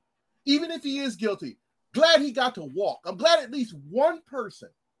care. Even if he is guilty. Glad he got to walk. I'm glad at least one person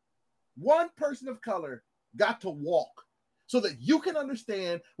of color got to walk so that you can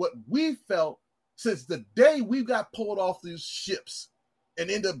understand what we felt since the day we got pulled off these ships and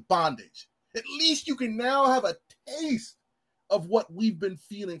into bondage. At least you can now have a taste of what we've been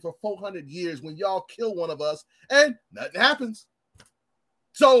feeling for 400 years when y'all kill one of us and nothing happens.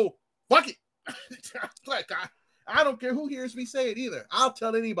 So, fuck it. Like, I don't care who hears me say it either. I'll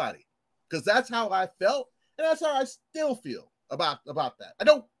tell anybody because that's how I felt and that's how I still feel about that. I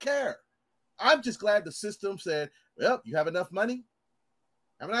don't care. I'm just glad the system said, well, you have enough money.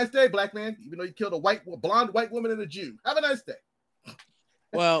 Have a nice day, black man, even though you killed a blonde white woman and a Jew. Have a nice day.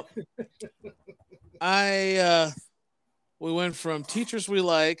 Well, we went from teachers we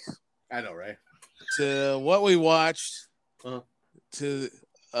like. I know, right? To what we watched to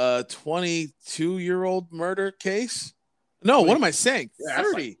a 22-year-old murder case. No, what am I saying? Yeah,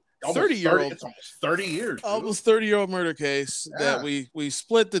 30-year-old. It's almost 30 years. Dude. Almost 30-year-old murder case that we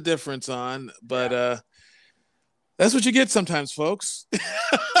split the difference on, but that's what you get sometimes, folks.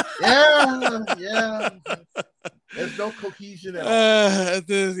 yeah. There's no cohesion at all.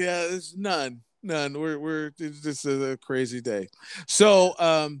 There's none. It's just a crazy day.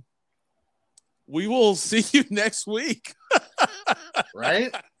 So, we will see you next week.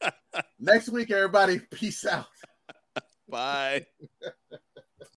 Right? Next week, everybody. Peace out. Bye.